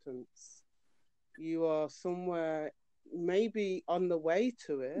acceptance. You are somewhere maybe on the way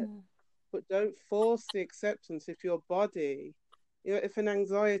to it, but don't force the acceptance. If your body, you know, if an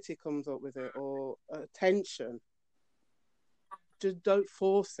anxiety comes up with it or a tension, just don't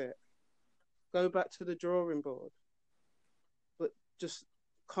force it. Go back to the drawing board, but just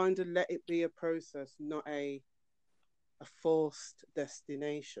kind of let it be a process, not a forced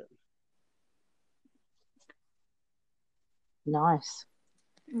destination. Nice.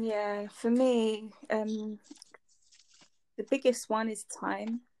 Yeah, for me, the biggest one is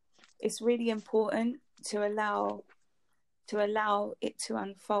time. It's really important to allow it to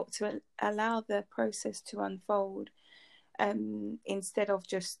unfold, to allow the process to unfold, instead of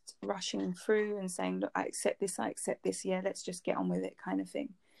just rushing through and saying, look, I accept this, yeah, let's just get on with it kind of thing.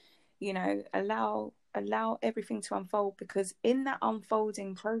 you know, allow everything to unfold, because in that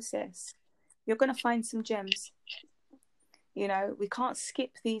unfolding process, you're going to find some gems. You know, we can't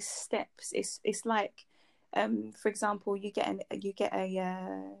skip these steps. It's like, for example, you get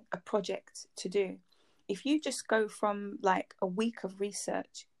a project to do. If you just go from like a week of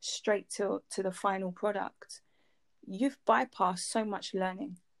research straight to the final product, you've bypassed so much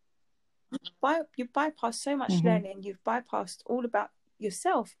learning. You've bypassed so much learning. You've bypassed all about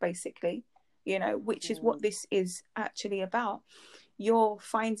yourself, basically, you know, which is what this is actually about. You're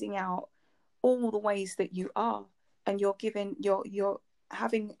finding out all the ways that you are, and you're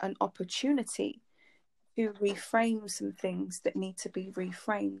having an opportunity to reframe some things that need to be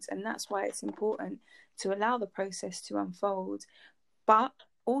reframed. And that's why it's important to allow the process to unfold, but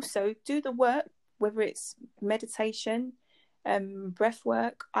also do the work, whether it's meditation, breath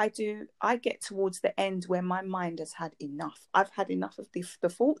work. I get towards the end where my mind has had enough. I've had enough of the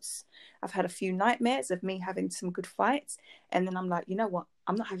thoughts. I've had a few nightmares of me having some good fights, and then I'm like, you know what,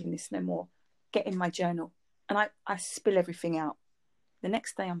 I'm not having this no more. Get in my journal, and I spill everything out. The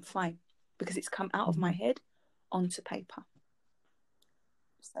next day I'm fine, because it's come out of my head onto paper.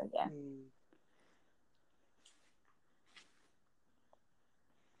 So yeah.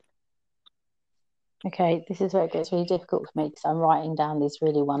 Okay, this is where it gets really difficult for me, because I'm writing down these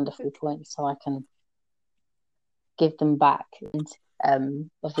really wonderful points so I can give them back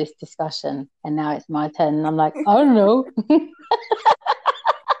of this discussion. And now it's my turn, and I'm like, I don't know.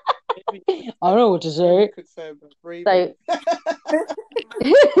 I don't know what to say. So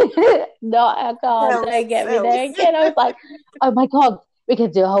no, I can't. Don't get me there again. I was like, oh my God, we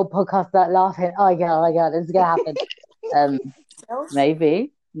could do a whole podcast about laughing. Oh my God, it's gonna happen.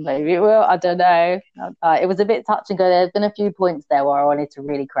 Maybe it will. I don't know. It was a bit touch and go. There's been a few points there where I wanted to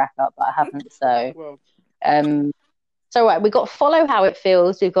really crack up, but I haven't. So, so right, we've got follow how it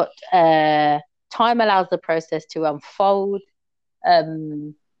feels. We've got time allows the process to unfold.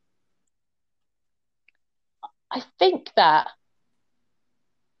 I think that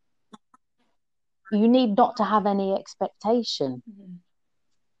you need not to have any expectation.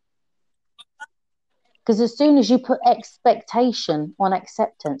 Because as soon as you put expectation on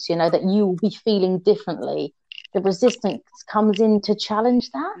acceptance, you know, that you will be feeling differently, the resistance comes in to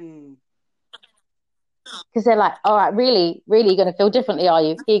challenge that. Because they're like, all right, really you're going to feel differently, are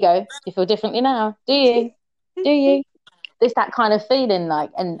you? Here you go. You feel differently now. Do you? Do you? There's that kind of feeling, like,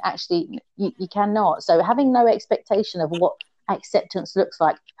 and actually you cannot. So having no expectation of what acceptance looks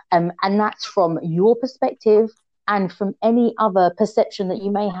like, and that's from your perspective and from any other perception that you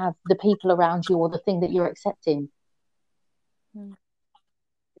may have, the people around you or the thing that you're accepting.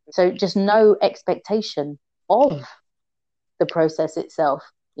 So just no expectation of the process itself,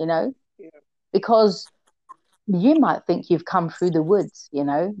 you know, because you might think you've come through the woods, you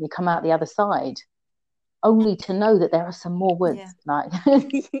know, you come out the other side, only to know that there are some more woods. Like,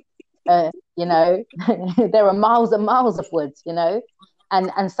 you know, there are miles and miles of woods, you know,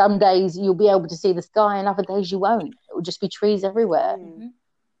 and some days you'll be able to see the sky, and other days you won't. It will just be trees everywhere.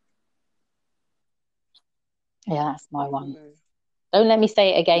 Yeah, that's my one. Don't let me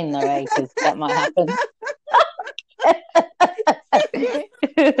say it again though, because that might happen.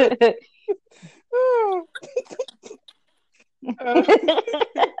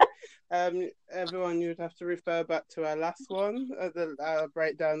 Everyone, you'd have to refer back to our last one, the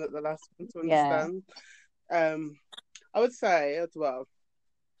breakdown at the last one to understand. I would say as well,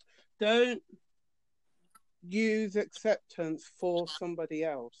 don't use acceptance for somebody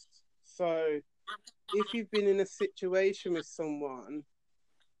else. So if you've been in a situation with someone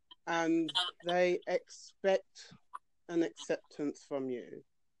and they expect an acceptance from you,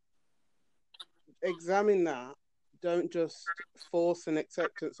 examine that. Don't just force an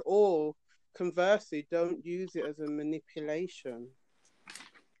acceptance, or conversely, don't use it as a manipulation.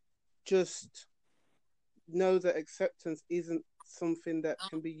 Just know that acceptance isn't something that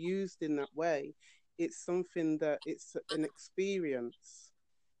can be used in that way. It's something that it's an experience.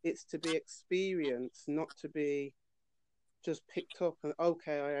 It's to be experienced, not to be just picked up and,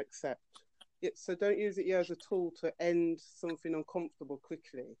 okay, I accept. So don't use it as a tool to end something uncomfortable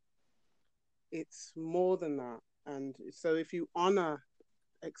quickly. It's more than that. And so if you honor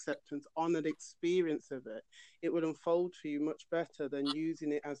acceptance, honor the experience of it, it would unfold for you much better than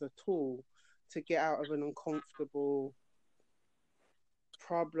using it as a tool to get out of an uncomfortable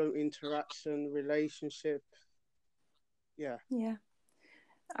problem, interaction, relationship. Yeah.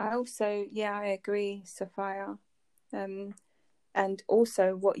 I agree, Sophia. And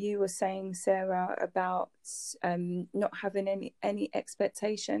also what you were saying, Sarah, about not having any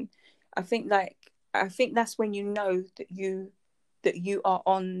expectation. I think that's when you know that you that you are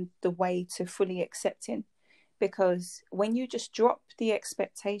on the way to fully accepting. Because when you just drop the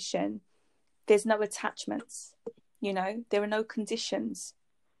expectation, there's no attachments, there are no conditions.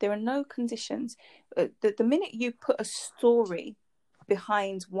 There are no conditions. The minute you put a story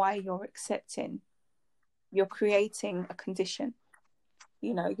behind why you're accepting, you're creating a condition.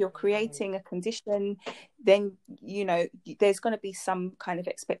 You're creating a condition, then there's going to be some kind of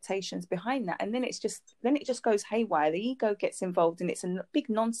expectations behind that, and then it just goes haywire. The ego gets involved and it's a big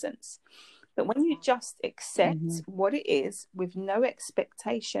nonsense. But when you just accept what it is with no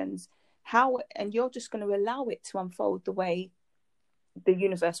expectations, and you're just going to allow it to unfold the way the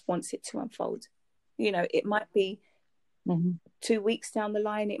universe wants it to unfold. It might be 2 weeks down the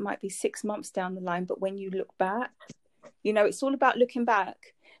line, it might be 6 months down the line, but when you look back, it's all about looking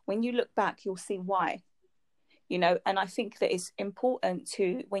back. When you look back, you'll see why. And I think that it's important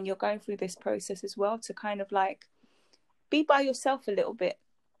to, when you're going through this process as well, to kind of like be by yourself a little bit.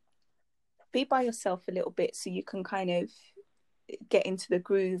 Be by yourself a little bit so you can kind of get into the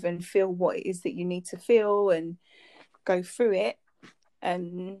groove and feel what it is that you need to feel and go through it.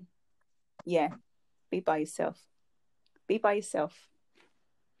 And yeah, be by yourself. Be by yourself.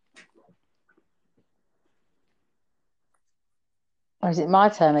 Or is it my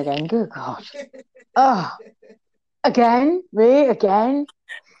turn again? Good God. Oh, again? Really? Again?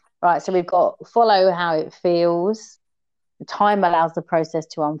 Right, so we've got follow how it feels. Time allows the process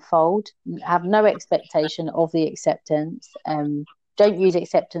to unfold. Have no expectation of the acceptance. Don't use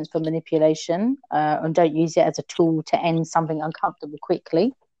acceptance for manipulation, and don't use it as a tool to end something uncomfortable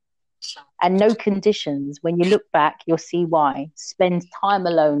quickly. And no conditions. When you look back, you'll see why. Spend time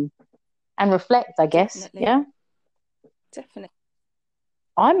alone and reflect, I guess. Definitely. Yeah? Definitely.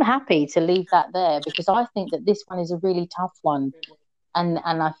 I'm happy to leave that there because I think that this one is a really tough one. And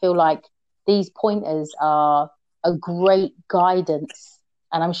I feel like these pointers are a great guidance.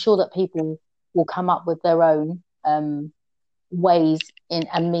 And I'm sure that people will come up with their own ways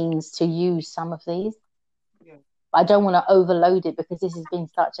and means to use some of these. Yeah. I don't want to overload it because this has been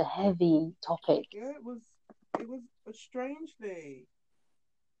such a heavy topic. Yeah, it was strangely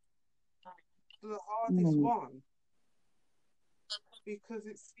the hardest one. Because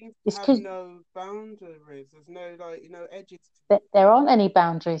it seems to have no boundaries. There's no edges. There aren't any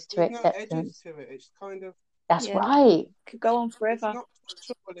boundaries to There's acceptance. No edges to it. It's kind of. That's right. It could go on forever. It's not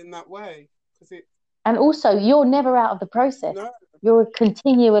touchable in that way because it. And also, you're never out of the process. No. You're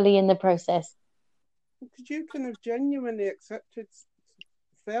continually in the process. Because you can have genuinely accepted,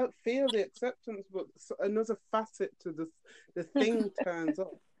 feel the acceptance, but another facet to the thing turns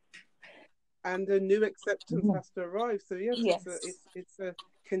up. And a new acceptance has to arrive. So yes. It's a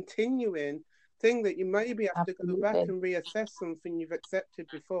continuing thing that you maybe have to go back and reassess something you've accepted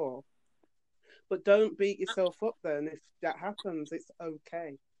before. But don't beat yourself up then if that happens. It's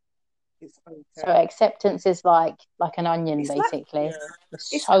okay. It's okay. So acceptance is like an onion, basically.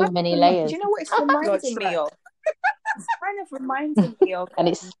 There's so many layers. Do you know what it's reminding me of? It's kind of reminding me of. And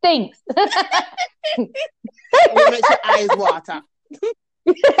it stinks. And it makes your eyes water.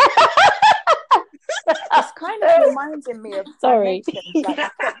 It's kind of reminding me of dimensions. Like you've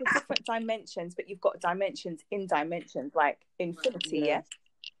got the different dimensions, but you've got dimensions in dimensions, like infinity. Yeah.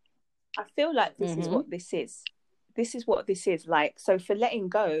 I feel like this is what this is. This is what this is like. So for letting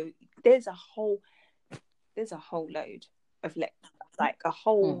go, there's a whole load of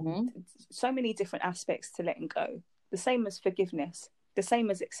so many different aspects to letting go. The same as forgiveness, the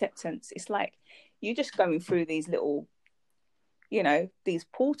same as acceptance. It's like you're just going through these little, these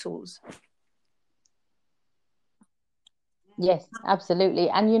portals. Yes, absolutely.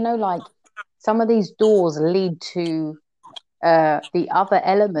 And like some of these doors lead to the other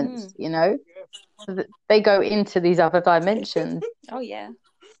elements, so that they go into these other dimensions. Oh yeah.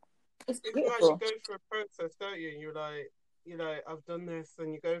 It's beautiful. You go through a process, don't you? And you're like, I've done this,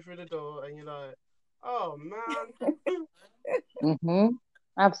 and you go through the door and you're like, oh man.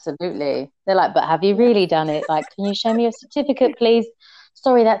 Absolutely. They're like, but have you really done it? Like, can you show me your certificate, please?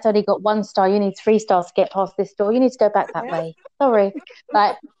 Sorry, that's only got 1 star. You need 3 stars to get past this door. You need to go back that way. Sorry.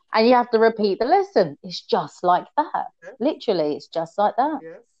 Like, and you have to repeat the lesson. It's just like that. Yeah. Literally, it's just like that.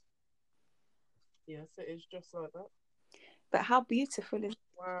 Yes, it is just like that. But how beautiful is it?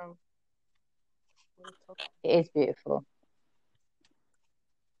 Wow. It is beautiful.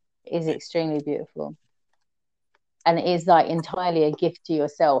 It is extremely beautiful. And it is like entirely a gift to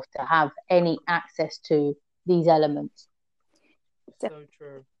yourself to have any access to these elements. So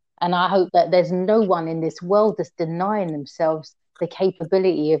true. And I hope that there's no one in this world that's denying themselves the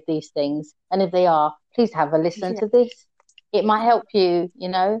capability of these things. And if they are, please have a listen to this. It might help you,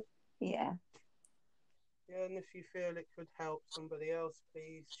 Yeah. Yeah, and if you feel it could help somebody else,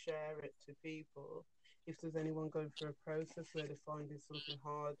 please share it to people. If there's anyone going through a process where they're finding something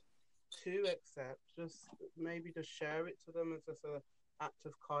hard to accept, just maybe just share it to them as just a act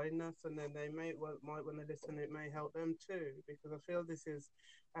of kindness, and then they might want to listen. It may help them too, because I feel this is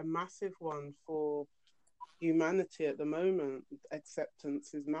a massive one for humanity at the moment.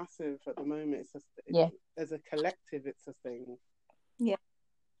 Acceptance is massive at the moment. Yeah. As a collective, it's a thing. Yeah.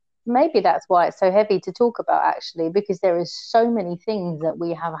 Maybe that's why it's so heavy to talk about, actually, because there is so many things that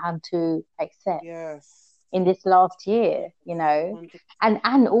we have had to accept Yes. in this last year, you know, 100%.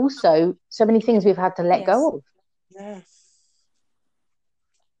 and also so many things we've had to let Yes. go of. Yes.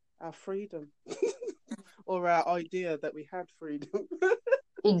 Our freedom. Or our idea that we had freedom.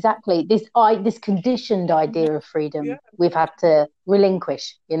 Exactly. This conditioned idea of freedom Yeah. we've had to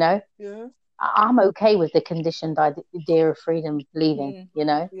relinquish, you know. Yeah. I'm okay with the conditioned idea of freedom leaving, you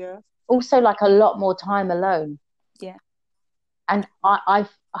know. Yeah. Also, like, a lot more time alone. Yeah. And I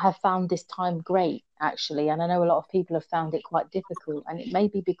have found this time great, actually, and I know a lot of people have found it quite difficult, and it may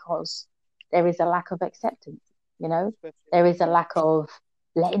be because there is a lack of acceptance, you know. There is a lack of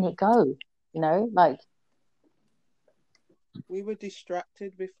letting it go, you know, like. We were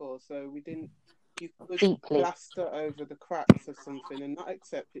distracted before, so we didn't. You could Deeply. plaster over the cracks of something and not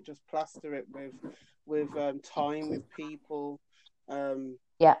accept it. Just plaster it with time with people.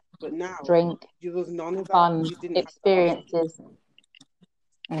 Yeah. But now, Drink, there was none of that. fun, You didn't experiences.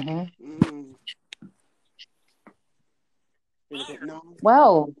 Have that Been a bit numb.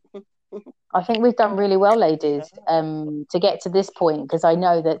 Well, I think we've done really well, ladies, to get to this point, because I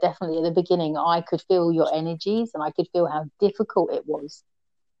know that definitely at the beginning I could feel your energies and I could feel how difficult it was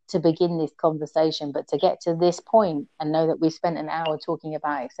to begin this conversation. But to get to this point and know that we spent an hour talking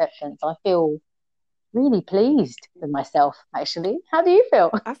about acceptance, I feel really pleased with myself, actually. How do you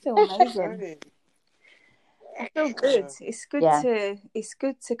feel? I feel amazing. I feel good. It's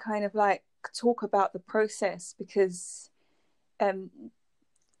good to kind of like talk about the process, because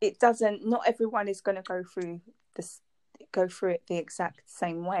it doesn't, not everyone is going to go through it the exact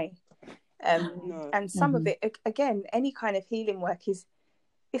same way. And some of it, again, any kind of healing work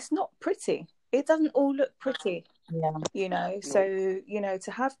it's not pretty. It doesn't all look pretty, you know. So, you know,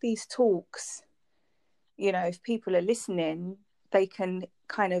 to have these talks, you know, if people are listening, they can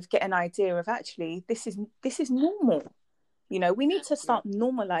kind of get an idea of, actually, this is normal. You know, we need to start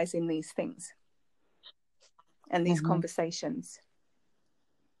normalizing these things and these conversations.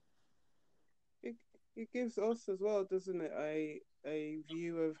 It gives us as well, doesn't it, a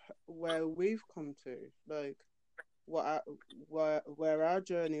view of where we've come to, like where our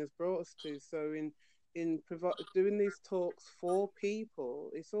journey has brought us to. So in doing these talks for people,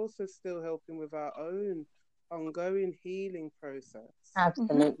 it's also still helping with our own ongoing healing process.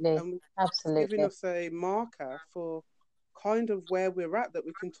 Absolutely. And Absolutely. giving us a marker for kind of where we're at, that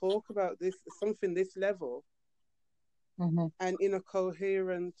we can talk about this level and in a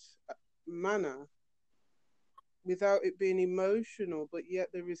coherent manner, without it being emotional, but yet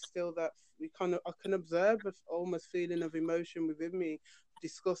there is still that I can observe almost feeling of emotion within me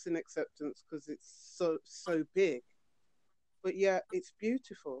discussing acceptance, because it's so big, but yet it's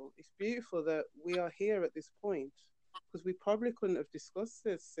beautiful. It's beautiful that we are here at this point, because we probably couldn't have discussed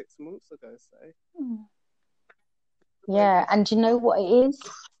this 6 months ago. Yeah, and do you know what it is?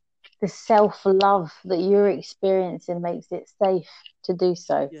 The self-love that you're experiencing makes it safe to do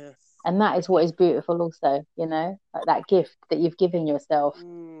so. Yes. And that is what is beautiful also, you know, like that gift that you've given yourself.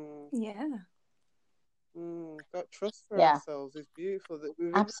 That trust for ourselves is beautiful. That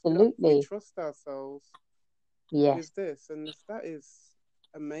we trust ourselves with this, and that is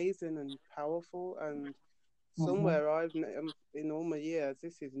amazing and powerful. And somewhere in all my years,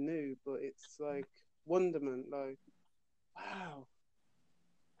 this is new, but it's like wonderment. Like,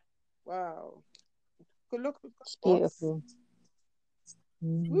 wow. Good look. It's beautiful.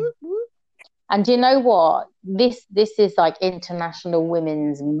 Whoop, whoop. And you know what? This is like International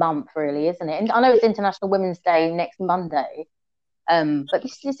Women's Month, really, isn't it? And I know it's International Women's Day next Monday, but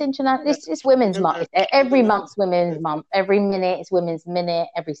this is international. This is Women's Month. Every month's Women's Month. Every minute is Women's Minute.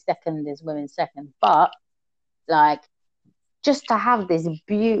 Every second is Women's Second. But like, just to have this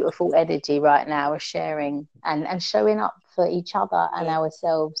beautiful energy right now of sharing and showing up for each other and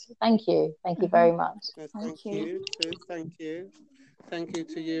ourselves. Thank you very much. Thank you. Thank you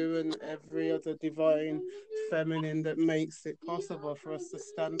to you and every other divine feminine that makes it possible for us to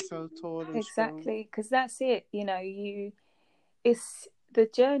stand so tall and strong. Exactly, because that's it. You know, the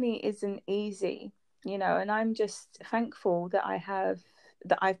journey isn't easy, you know, and I'm just thankful that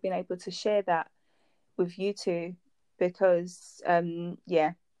I've been able to share that with you two, because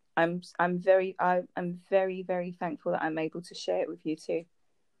I'm very, very thankful that I'm able to share it with you too.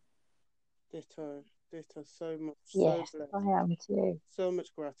 Ditto. So much. Yes, So blessed. I am too. So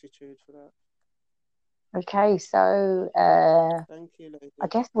much gratitude for that. Okay, so Thank you, lady. I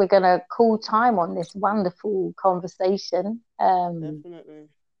guess we're going to call time on this wonderful conversation. Definitely.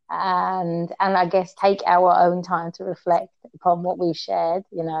 And I guess take our own time to reflect upon what we've shared,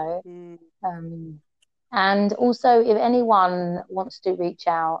 you know. And also, if anyone wants to reach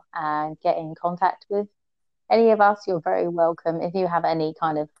out and get in contact with any of us, you're very welcome. If you have any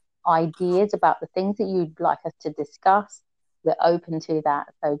kind of ideas about the things that you'd like us to discuss, we're open to that.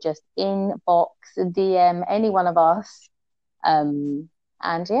 So just inbox, DM any one of us. And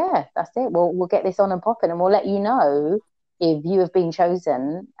yeah, that's it. We'll get this on and popping, and we'll let you know if you have been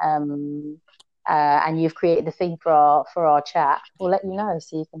chosen. And you've created the theme for our chat. We'll let you know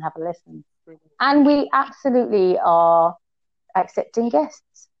so you can have a listen. And we absolutely are accepting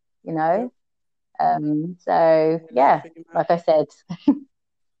guests, you know. So yeah, like I said,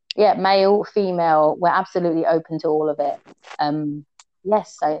 yeah, male, female, we're absolutely open to all of it.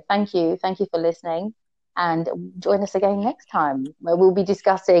 Yes, so thank you for listening, and join us again next time where we'll be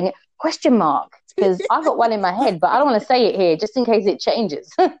discussing question mark, because I've got one in my head, but I don't want to say it here just in case it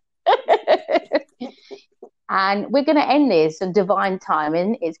changes. And we're going to end this on divine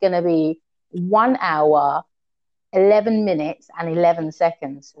timing. It's going to be 1 hour, 11 minutes and 11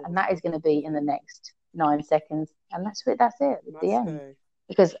 seconds. And that is going to be in the next 9 seconds. And that's it. That's it. It's the end.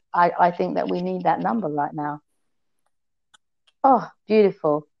 Because I think that we need that number right now. Oh,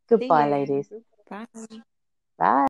 beautiful. Goodbye, ladies. Bye. Bye.